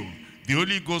you. The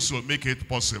Holy Ghost will make it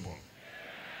possible.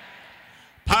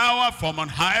 Power from on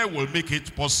high will make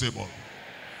it possible.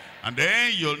 And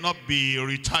then you'll not be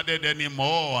retarded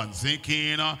anymore and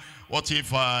thinking, what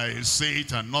if I say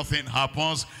it and nothing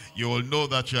happens? You will know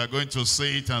that you are going to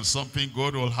say it and something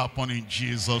good will happen in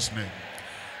Jesus' name.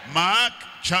 Mark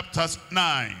chapter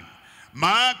 9.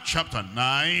 Mark chapter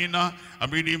 9,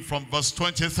 I'm reading from verse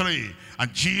 23.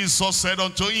 And Jesus said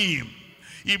unto him,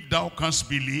 if thou canst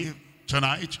believe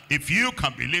tonight, if you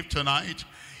can believe tonight,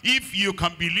 if you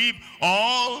can believe,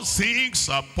 all things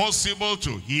are possible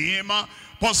to him,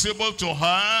 possible to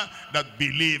her that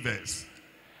believeth.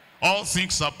 All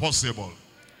things are possible.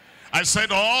 I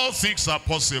said all things are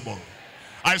possible.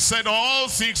 I said all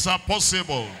things are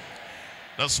possible.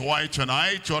 That's why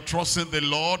tonight you are trusting the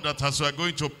Lord that as we are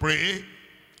going to pray,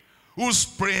 whose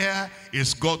prayer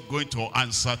is God going to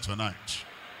answer tonight?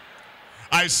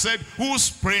 I said, whose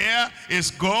prayer is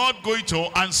God going to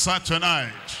answer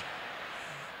tonight?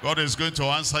 God is going to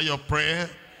answer your prayer.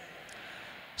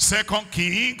 2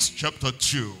 Kings chapter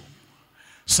 2.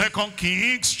 2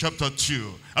 Kings chapter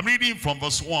 2. I'm reading from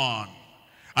verse 1.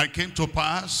 And it came to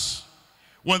pass,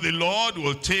 when the Lord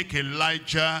will take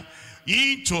Elijah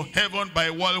into heaven by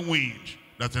whirlwind,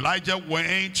 that Elijah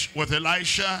went with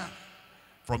Elisha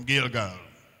from Gilgal.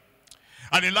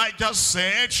 And Elijah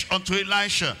said unto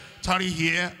Elisha, tarry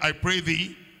here, I pray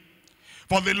thee,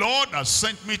 for the Lord has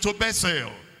sent me to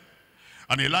Bethel.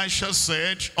 And Elisha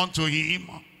said unto him,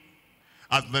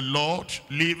 as the Lord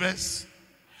liveth,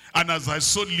 and as thy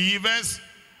soul liveth,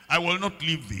 I will not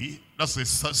leave thee. That's a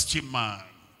thirsty man.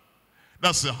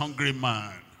 That's a hungry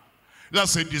man.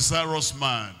 That's a desirous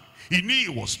man. He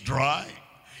knew he was dry.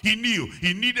 He knew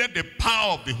he needed the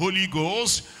power of the Holy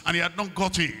Ghost, and he had not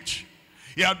got it.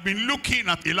 He had been looking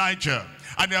at Elijah,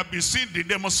 and he had been seeing the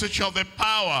demonstration of the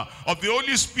power of the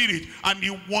Holy Spirit, and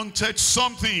he wanted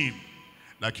something.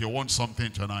 Like you want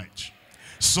something tonight.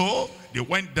 So they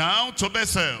went down to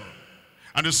Bethel,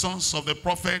 and the sons of the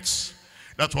prophets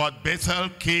that were at Bethel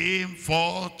came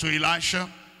forth to Elisha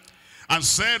and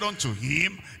said unto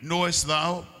him, knowest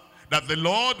thou that the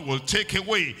Lord will take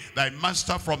away thy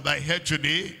master from thy head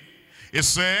today? He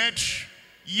said,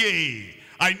 yea,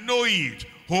 I know it.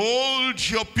 Hold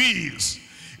your peace.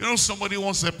 You know, somebody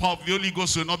wants the power of the Holy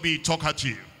Ghost will not be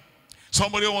talkative.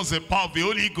 Somebody who wants the power of the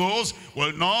Holy Ghost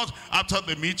will not, after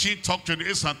the meeting, talk to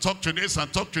this and talk to this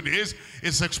and talk to this.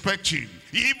 It's expecting.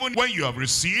 Even when you have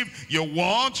received, you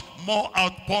want more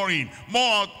outpouring.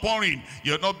 More outpouring.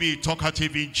 You'll not be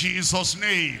talkative in Jesus'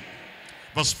 name.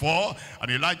 Verse 4,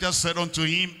 and Elijah said unto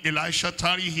him, Elisha,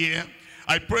 tarry here,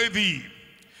 I pray thee,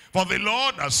 for the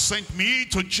Lord has sent me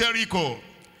to Jericho.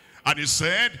 And he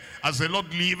said, as the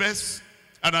Lord liveth,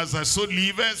 and as thy soul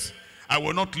liveth, I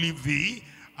will not leave thee.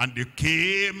 And they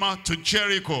came to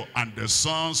Jericho, and the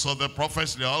sons of the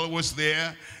prophets, they're always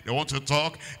there. They want to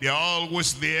talk. They're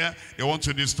always there. They want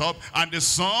to disturb. And the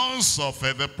sons of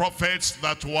the prophets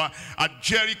that were at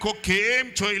Jericho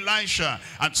came to Elisha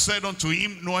and said unto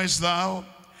him, knowest thou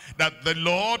that the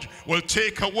Lord will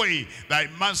take away thy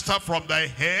master from thy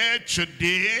head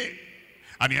today?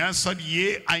 And he answered,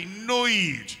 yea, I know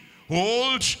it.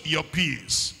 Hold your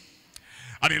peace.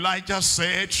 And Elijah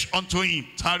said unto him,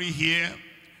 tarry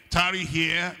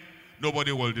here,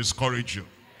 nobody will discourage you.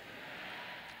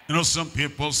 You know, some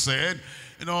people said,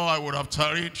 you know, I would have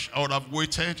tarried, I would have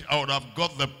waited, I would have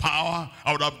got the power,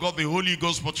 I would have got the Holy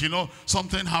Ghost, but you know,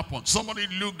 something happened. Somebody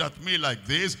looked at me like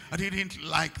this, I didn't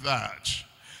like that.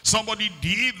 Somebody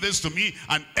did this to me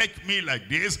and ate me like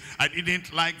this, I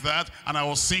didn't like that, and I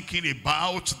was thinking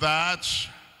about that.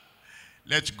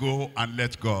 Let go and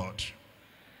let God.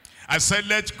 I said,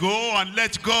 let go and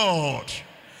let God.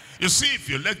 You see, if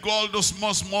you let go all those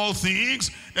small things,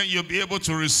 then you'll be able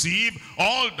to receive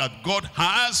all that God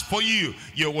has for you.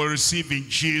 You will receive in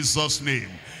Jesus' name.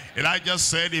 Elijah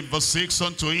said in verse 6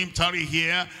 unto him, tarry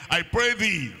here, I pray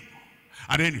thee.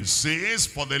 And then he says,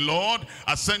 for the Lord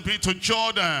has sent me to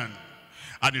Jordan.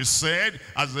 And he said,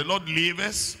 as the Lord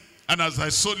liveth, and as thy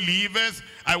soul liveth,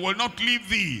 I will not leave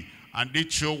thee. And they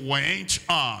two went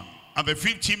on. And the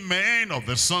 50 men of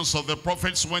the sons of the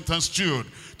prophets went and stood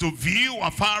to view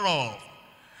afar off.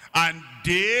 And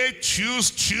they two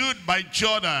stood by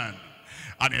Jordan.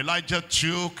 And Elijah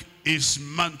took his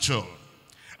mantle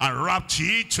and wrapped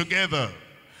it together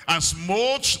and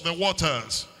smote the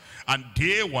waters. And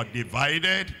they were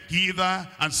divided hither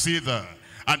and thither.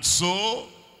 And so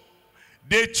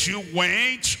they two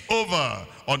went over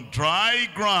on dry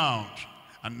ground.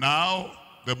 And now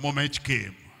the moment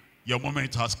came. Your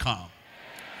moment has come.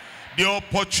 The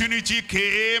opportunity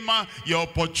came. Your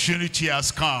opportunity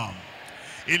has come.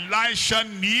 Elisha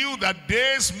knew that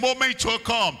this moment will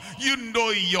come. You know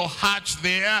in your heart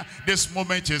there, this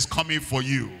moment is coming for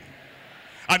you.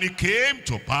 And it came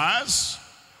to pass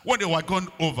when they were gone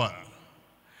over,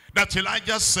 that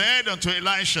Elijah said unto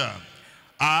Elisha,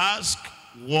 ask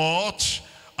what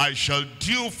I shall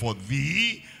do for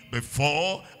thee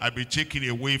before I be taken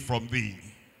away from thee.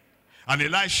 And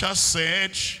Elisha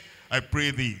said, I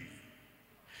pray thee,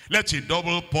 let a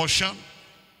double portion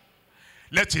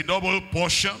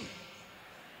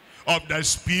of thy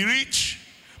spirit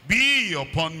be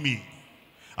upon me.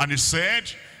 And he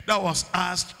said, thou hast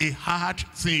asked a hard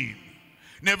thing.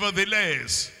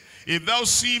 Nevertheless, if thou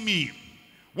see me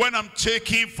when I'm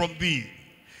taken from thee,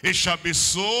 it shall be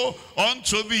so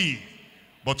unto thee.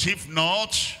 But if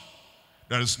not,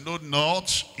 there is no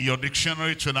not in your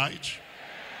dictionary tonight.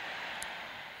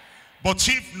 But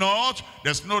if not,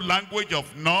 there's no language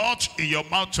of not in your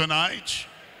mouth tonight.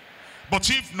 But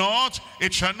if not,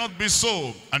 it shall not be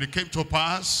so. And it came to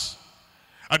pass,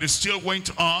 and it still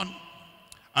went on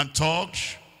and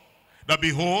talked, that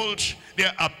behold,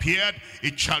 there appeared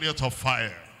a chariot of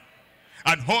fire,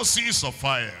 and horses of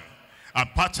fire, and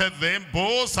parted them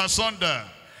both asunder.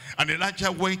 And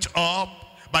Elijah went up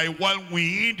by one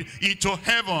wind into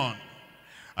heaven.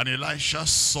 And Elisha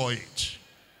saw it.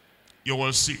 You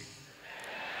will see.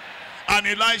 And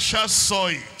Elisha saw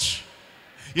it.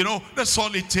 You know, that's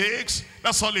all it takes.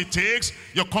 That's all it takes.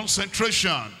 Your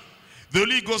concentration. The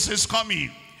Holy Ghost is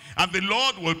coming. And the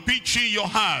Lord will pitch in your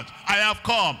heart. I have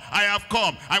come. I have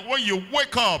come. And when you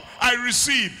wake up, I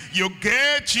receive. You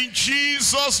get in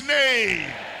Jesus' name.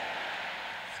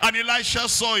 And Elisha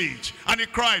saw it. And he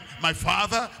cried, my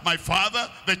father,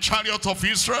 the chariot of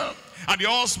Israel, and the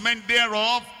horsemen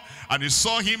thereof. And he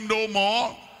saw him no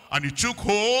more. And he took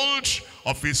hold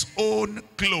of his own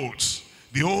clothes,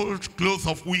 the old cloth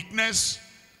of weakness.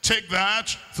 Take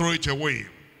that, throw it away.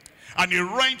 And he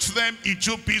rent them in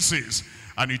two pieces.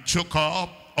 And he took up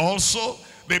also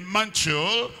the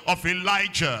mantle of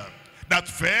Elijah that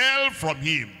fell from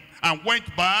him, and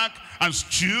went back and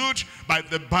stood by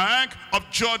the bank of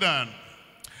Jordan.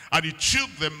 And he took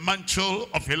the mantle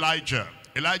of Elijah.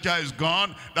 Elijah is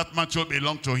gone. That mantle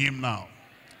belonged to him now.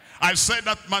 I said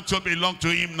that mantle belonged to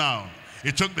him now.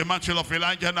 He took the mantle of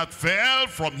Elijah that fell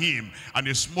from him, and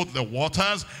he smote the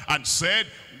waters and said,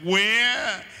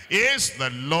 where is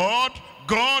the Lord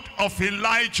God of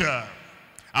Elijah?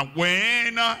 And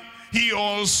when he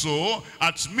also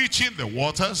had smitten the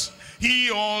waters, he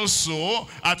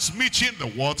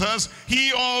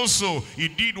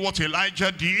did what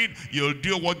Elijah did. You'll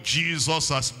do what Jesus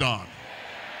has done.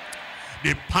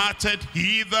 They parted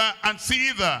hither and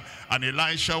thither, and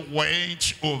Elisha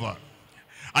went over.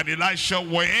 And Elisha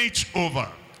went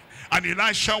over. And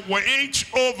Elisha went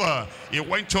over. He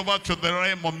went over to the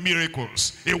realm of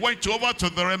miracles. He went over to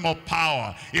the realm of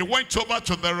power. He went over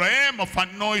to the realm of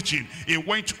anointing. He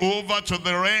went over to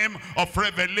the realm of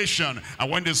revelation.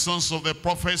 And when the sons of the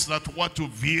prophets that were to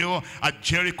view at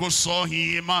Jericho saw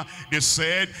him, they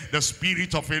said, the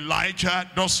spirit of Elijah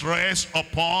does rest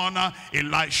upon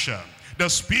Elisha. The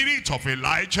spirit of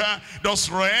Elijah does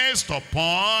rest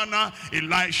upon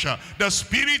Elisha. The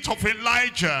spirit of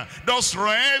Elijah does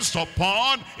rest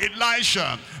upon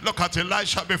Elisha. Look at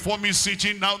Elisha before me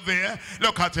sitting down there.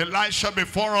 Look at Elisha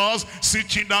before us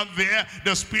sitting down there.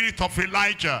 The spirit of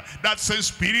Elijah, that same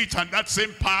spirit and that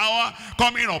same power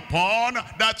coming upon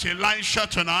that Elisha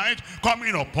tonight,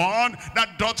 coming upon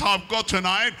that daughter of God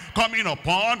tonight, coming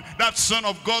upon that son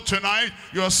of God tonight.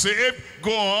 You're saved,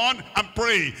 go on and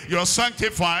pray. You're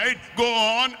sanctified, go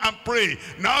on and pray.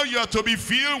 Now you are to be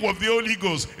filled with the Holy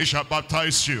Ghost. It shall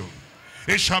baptize you.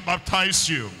 It shall baptize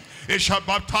you. It shall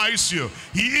baptize you.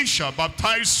 He shall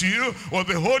baptize you with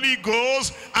the Holy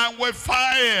Ghost and with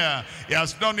fire. He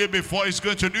has done it before. He's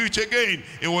going to do it again.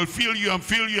 He will fill you and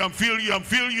fill you and fill you and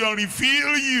fill you and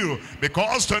refill you.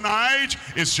 Because tonight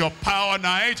is your power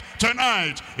night.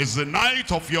 Tonight is the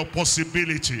night of your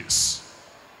possibilities.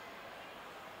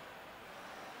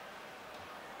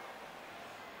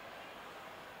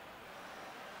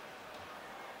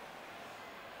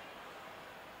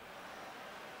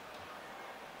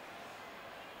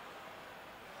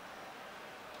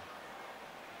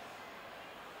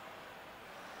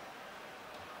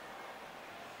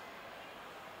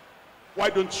 Why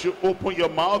don't you open your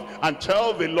mouth and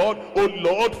tell the Lord, oh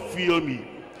Lord, fill me.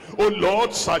 Oh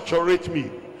Lord, saturate me.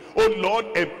 Oh Lord,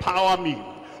 empower me.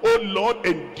 Oh Lord,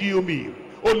 endue me.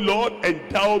 Oh Lord,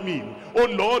 endow me. Oh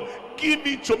Lord, give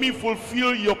it to me,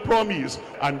 fulfill your promise.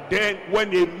 And then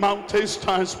when a mountain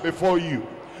stands before you,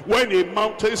 when a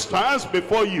mountain stands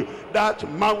before you, that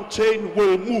mountain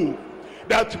will move.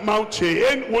 That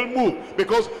mountain will move,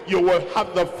 because you will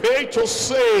have the faith to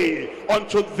say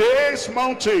unto this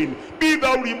mountain, be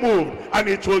thou removed, and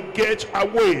it will get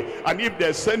away. And if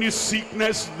there's any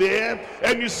sickness there,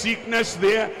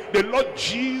 the Lord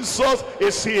Jesus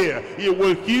is here. He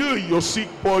will heal your sick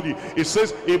body. It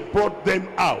says he brought them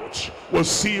out with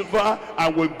silver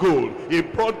and with gold. He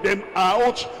brought them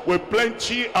out with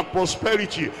plenty and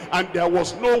prosperity, and there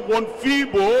was no one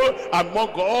feeble among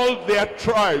all their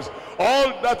tribes.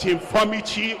 All that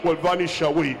infirmity will vanish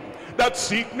away. That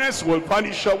sickness will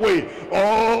vanish away.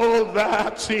 All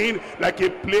that sin, like a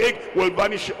plague, will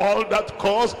vanish. All that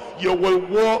cause, you will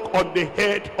walk on the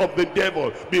head of the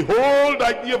devil. Behold,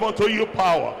 I give unto you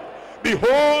power.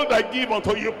 Behold, I give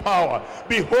unto you power.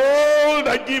 Behold,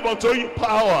 I give unto you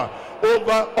power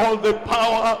over all the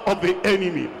power of the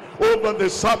enemy. Over the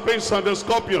serpents and the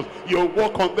scorpions, you'll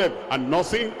walk on them, and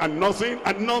nothing and nothing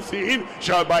and nothing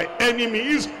shall by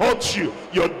enemies hurt you.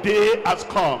 Your day has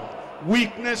come.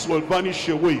 Weakness will vanish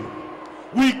away.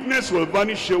 Weakness will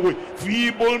vanish away.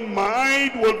 Feeble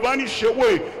mind will vanish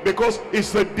away, because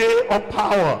it's the day of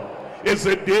power. It's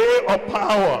the day of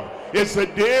power. It's the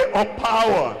day of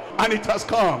power, and it has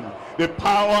come. The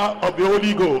power of the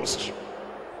Holy Ghost.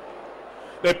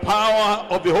 The power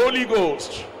of the Holy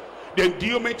Ghost. The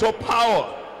endowment of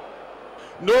power.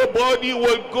 Nobody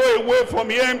will go away from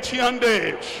here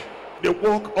empty-handed. The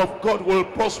work of God will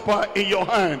prosper in your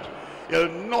hand. It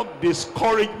will knock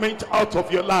discouragement out of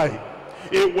your life.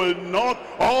 It will knock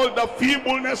all the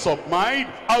feebleness of mind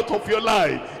out of your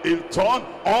life. It will turn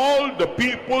all the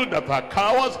people that are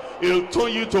cowards, it will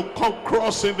turn you to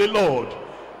conquerors in the Lord.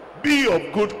 Be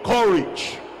of good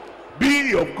courage.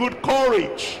 Be of good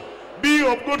courage. Be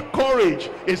of good courage.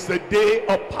 It's the day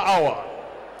of power.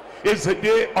 It's the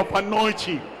day of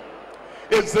anointing.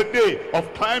 It's the day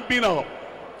of climbing up.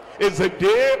 It's the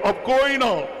day of going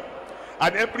up.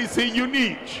 And everything you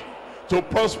need to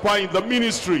prosper in the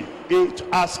ministry, it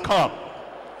has come.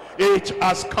 It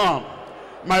has come.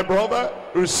 My brother,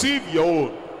 receive your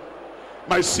own.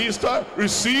 My sister,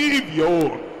 receive your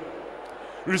own.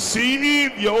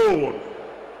 Receive your own.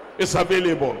 It's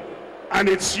available and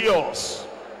it's yours.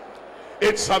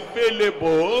 It's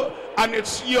available and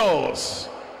it's yours.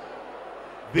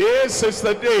 This is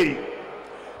the day.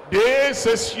 This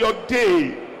is your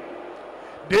day.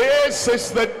 This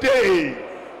is the day.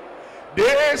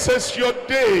 This is your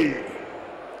day.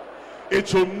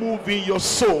 It will move in your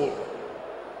soul.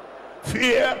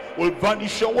 Fear will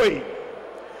vanish away.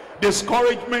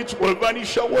 Discouragement will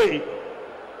vanish away.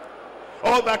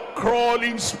 All that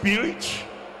crawling spirit,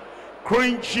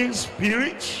 cringing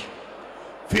spirit,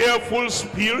 fearful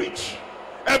spirit,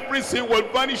 everything will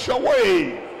vanish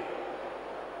away.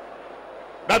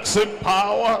 That same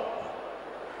power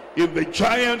if the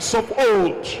giants of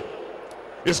old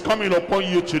is coming upon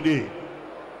you today,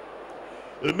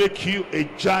 it'll make you a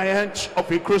giant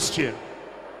of a Christian,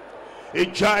 a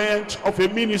giant of a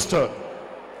minister,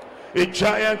 a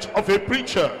giant of a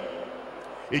preacher,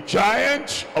 a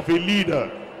giant of a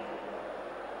leader.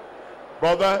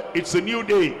 Brother, it's a new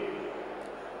day.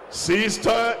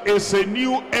 Sister, it's a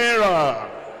new era.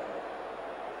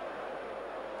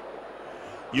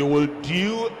 You will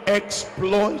do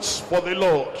exploits for the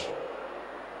Lord.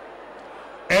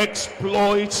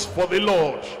 Exploits for the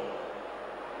Lord.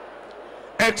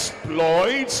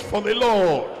 Exploits for the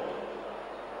Lord.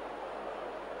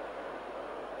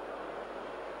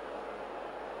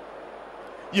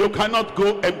 You cannot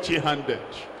go empty-handed.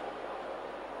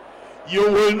 You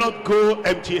will not go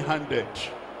empty-handed.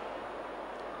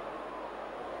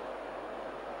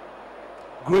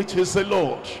 Great is the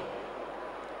Lord,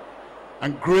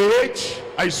 and great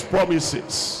are his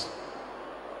promises.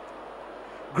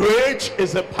 Great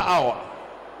is the power.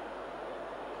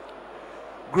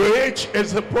 Great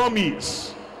is the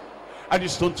promise. And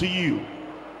it's unto you.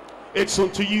 It's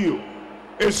unto you.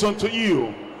 It's unto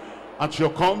you. And to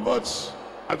your converts,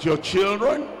 and to your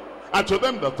children, and to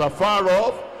them that are far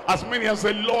off, as many as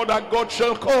the Lord our God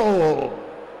shall call.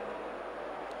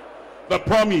 The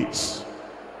promise.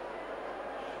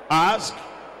 Ask,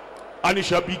 and it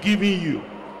shall be given you.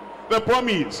 The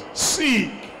promise,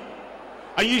 seek,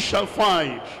 and ye shall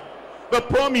find. The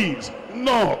promise,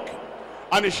 knock,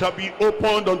 and it shall be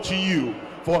opened unto you.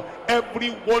 For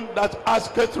everyone that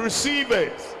asketh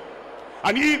receiveth,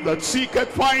 and he that seeketh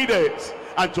findeth,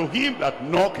 and to him that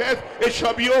knocketh it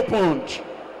shall be opened.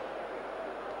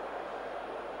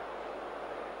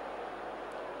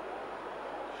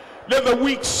 Let the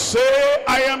weak say,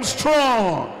 I am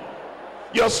strong.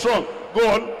 You're strong. Go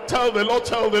on, tell the Lord,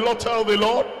 tell the Lord, tell the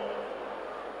Lord.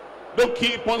 Don't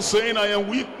keep on saying I am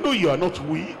weak. No, you are not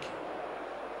weak.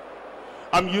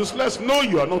 I'm useless. No,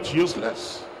 you are not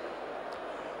useless.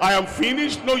 I am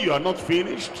finished. No, you are not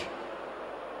finished.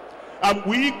 I'm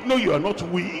weak. No, you are not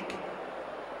weak.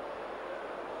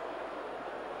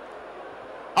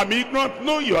 I'm ignorant.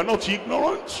 No, you are not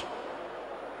ignorant.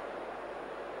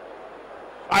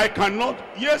 I cannot.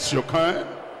 Yes, you can.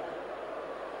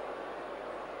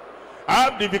 I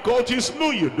have difficulties.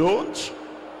 No, you don't.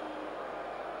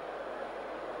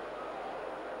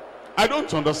 I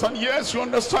don't understand. Yes, you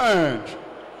understand.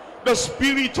 The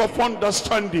spirit of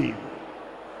understanding,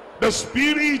 the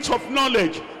spirit of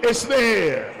knowledge is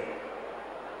there.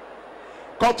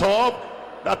 Cut off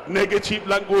that negative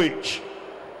language.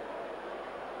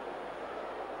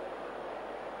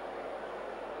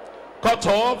 Cut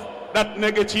off that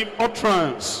negative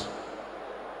utterance.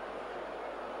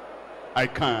 I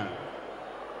can.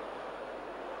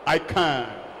 I can.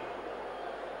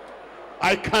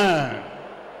 I can.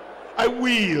 I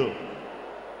will.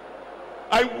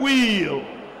 I will.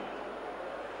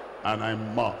 And I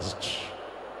must.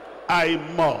 I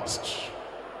must.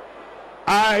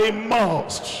 I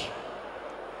must.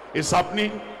 It's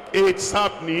happening. It's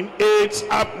happening. It's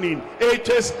happening. It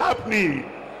is happening.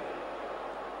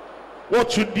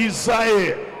 What you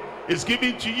desire is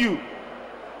given to you.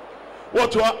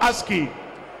 What you are asking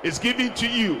is given to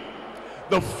you.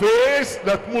 The faith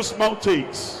that moves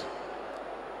mountains.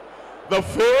 The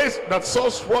faith that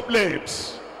solves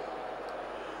problems.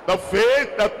 The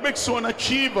faith that makes you an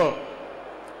achiever.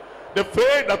 The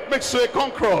faith that makes you a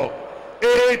conqueror.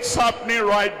 It's happening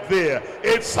right there.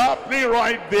 It's happening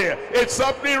right there. It's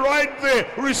happening right there.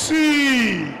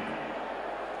 Receive.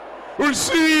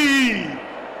 Receive.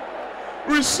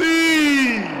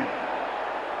 Receive.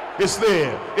 It's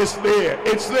there. It's there.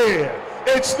 It's there.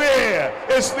 It's there.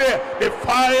 It's there. The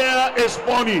fire is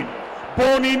burning.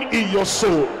 Burning in your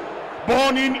soul.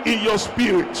 Burning in your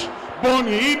spirit.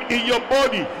 Burning in your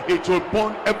body. It will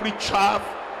burn every chaff.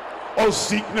 All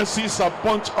sicknesses are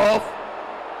burnt off.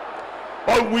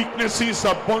 All weaknesses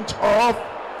are burnt off.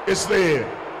 It's there.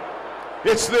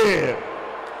 It's there.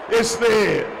 It's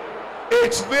there.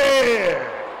 It's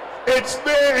there. It's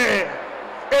there.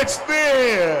 It's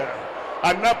there.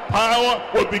 And that power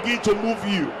will begin to move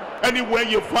you. Anywhere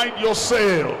you find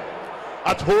yourself.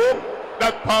 At home,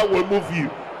 that power will move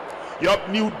you. You have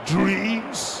new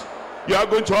dreams. You are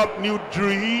going to have new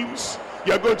dreams.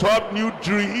 You are going to have new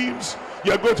dreams.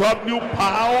 You are going to have new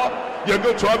power. You are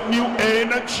going to have new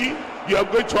energy. You are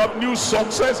going to have new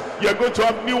success. You are going to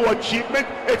have new achievement.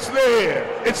 It's there.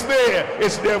 It's there.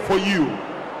 It's there for you.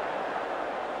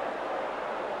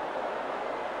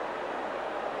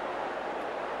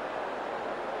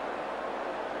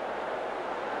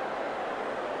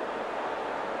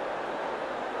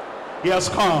 He has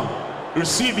come.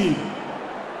 Receive him.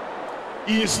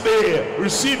 He is there.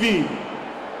 Receive him.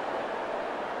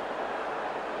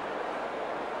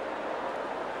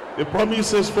 The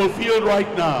promise is fulfilled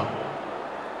right now.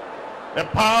 The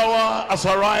power has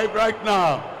arrived right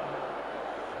now.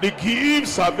 The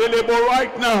gifts are available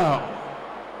right now.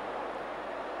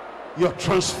 You're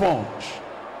transformed.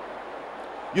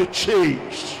 You're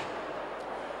changed.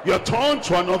 You're turned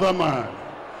to another man.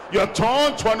 You're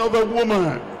turned to another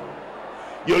woman.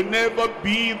 You'll never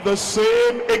be the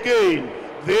same again.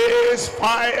 This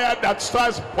fire that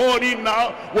starts burning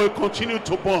now will continue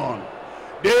to burn.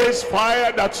 This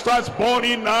fire that starts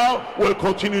burning now will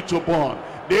continue to burn.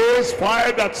 This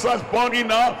fire that starts burning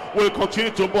now will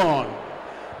continue to burn.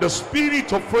 The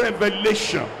spirit of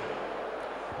revelation,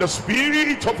 the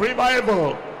spirit of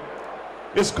revival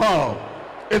is come.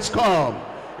 It's come.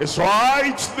 It's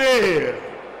right there.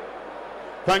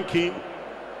 Thank him.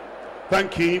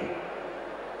 Thank him.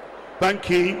 Thank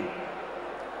him.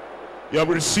 You have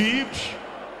received.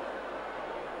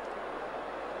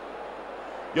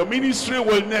 Your ministry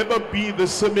will never be the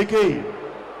same again.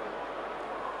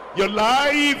 Your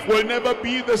life will never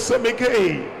be the same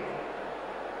again.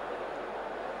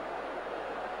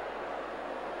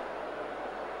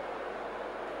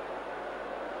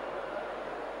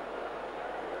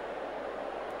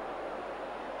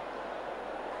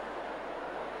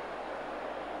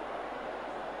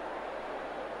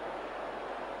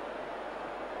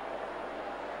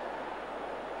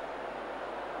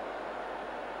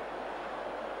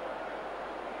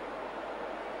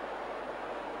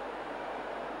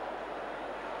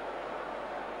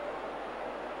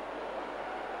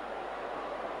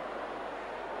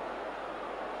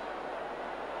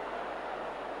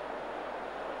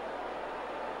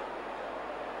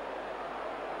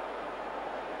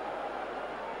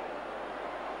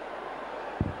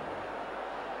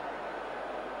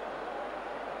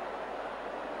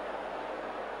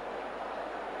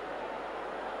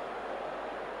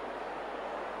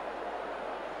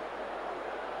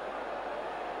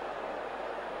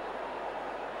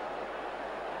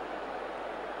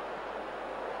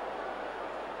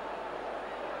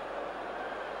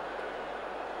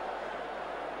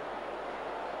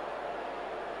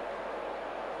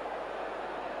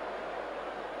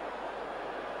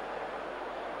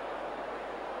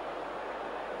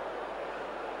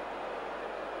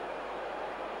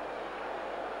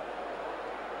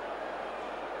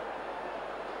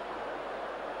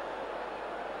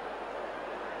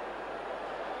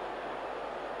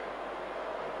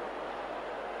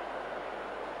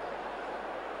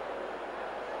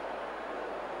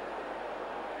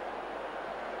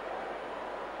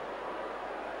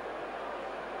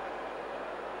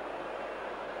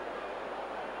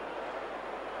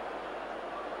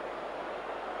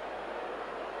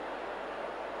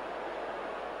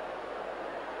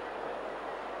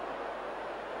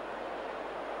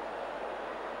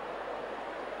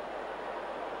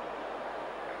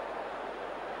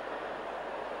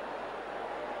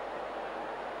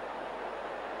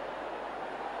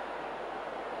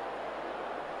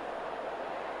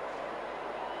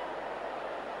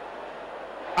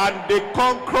 And the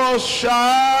conquerors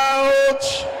shout,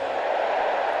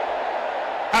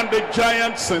 and the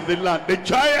giants in the land, the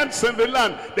giants in the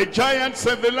land, the giants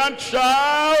in the land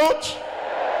shout.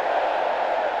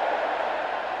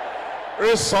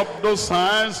 Raise up those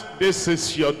hands. This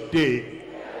is your day.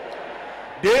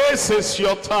 This is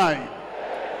your time.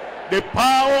 The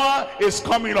power is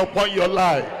coming upon your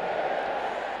life.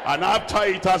 And after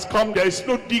it has come, there is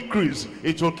no decrease.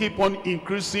 It will keep on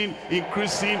increasing,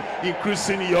 increasing,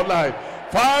 increasing in your life.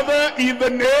 Father, in the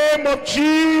name of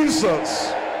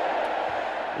Jesus,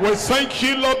 we thank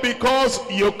you, Lord, because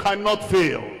you cannot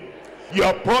fail. You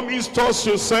have promised us,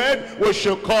 you said, we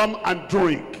shall come and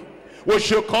drink. We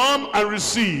shall come and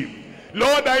receive.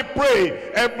 Lord, I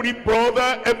pray, every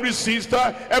brother, every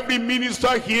sister, every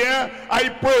minister here, I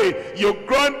pray you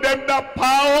grant them that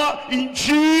power in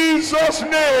Jesus'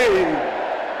 name.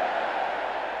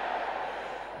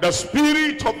 The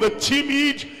spirit of the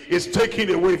timid is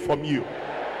taken away from you.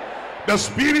 The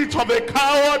spirit of the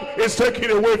coward is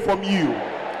taken away from you.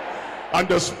 And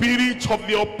the spirit of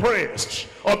the oppressed,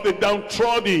 of the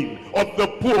downtrodden, of the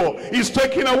poor is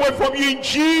taken away from you in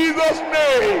Jesus'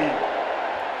 name.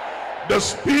 The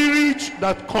spirit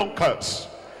that conquers,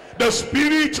 the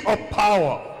spirit of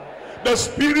power, the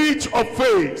spirit of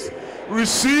faith,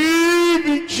 receive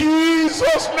in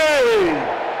Jesus' name.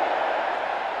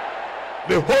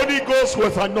 The Holy Ghost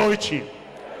with anointing,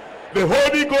 the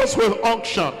Holy Ghost with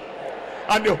unction,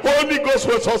 and the Holy Ghost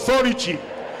with authority,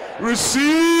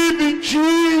 receive in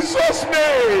Jesus'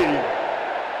 name.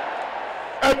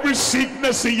 Every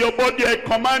sickness in your body, I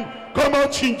command, come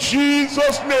out in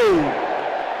Jesus' name.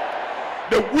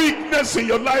 The weakness in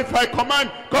your life, I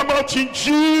command, come out in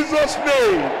Jesus'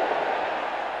 name.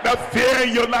 The fear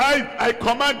in your life, I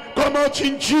command, come out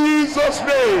in Jesus'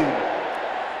 name.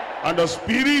 And the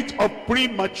spirit of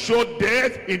premature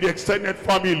death in the extended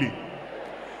family,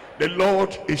 the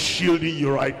Lord is shielding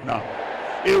you right now.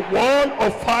 A wall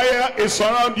of fire is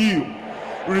around you.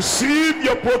 Receive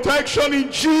your protection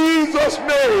in Jesus'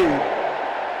 name.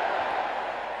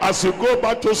 As you go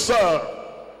back to serve,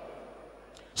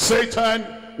 Satan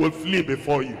will flee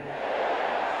before you.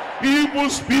 Evil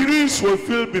spirits will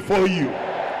flee before you.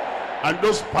 And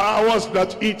those powers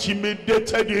that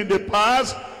intimidated you in the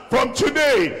past, from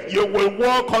today, you will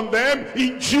walk on them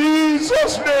in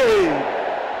Jesus' name.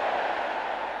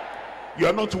 You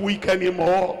are not weak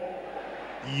anymore.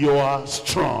 You are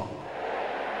strong.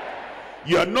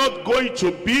 You are not going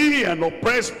to be an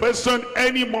oppressed person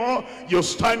anymore. You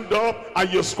stand up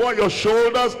and you square your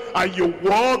shoulders and you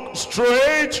walk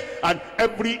straight, and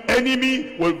every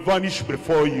enemy will vanish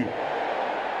before you.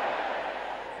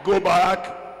 Go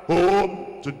back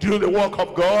home to do the work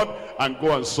of God and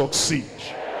go and succeed.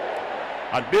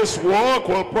 And this work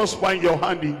will prosper in your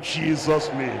hand in Jesus'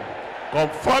 name.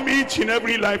 Confirm it in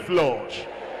every life, Lord.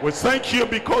 We thank you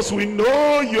because we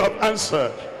know you have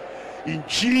answered. In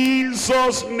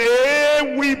Jesus'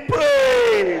 name we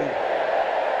pray.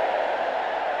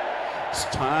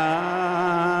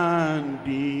 Standing,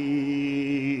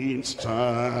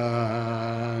 standing,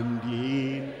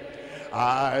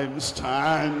 I'm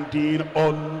standing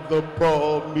on the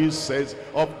promises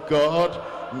of God,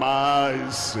 my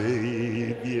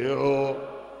Savior.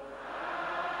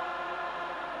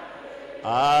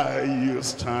 Are you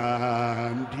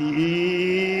standing?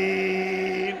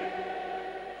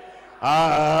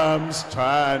 I'm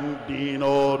standing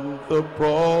on the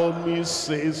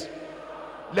promises.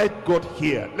 Let God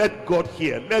hear, let God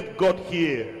hear, let God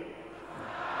hear.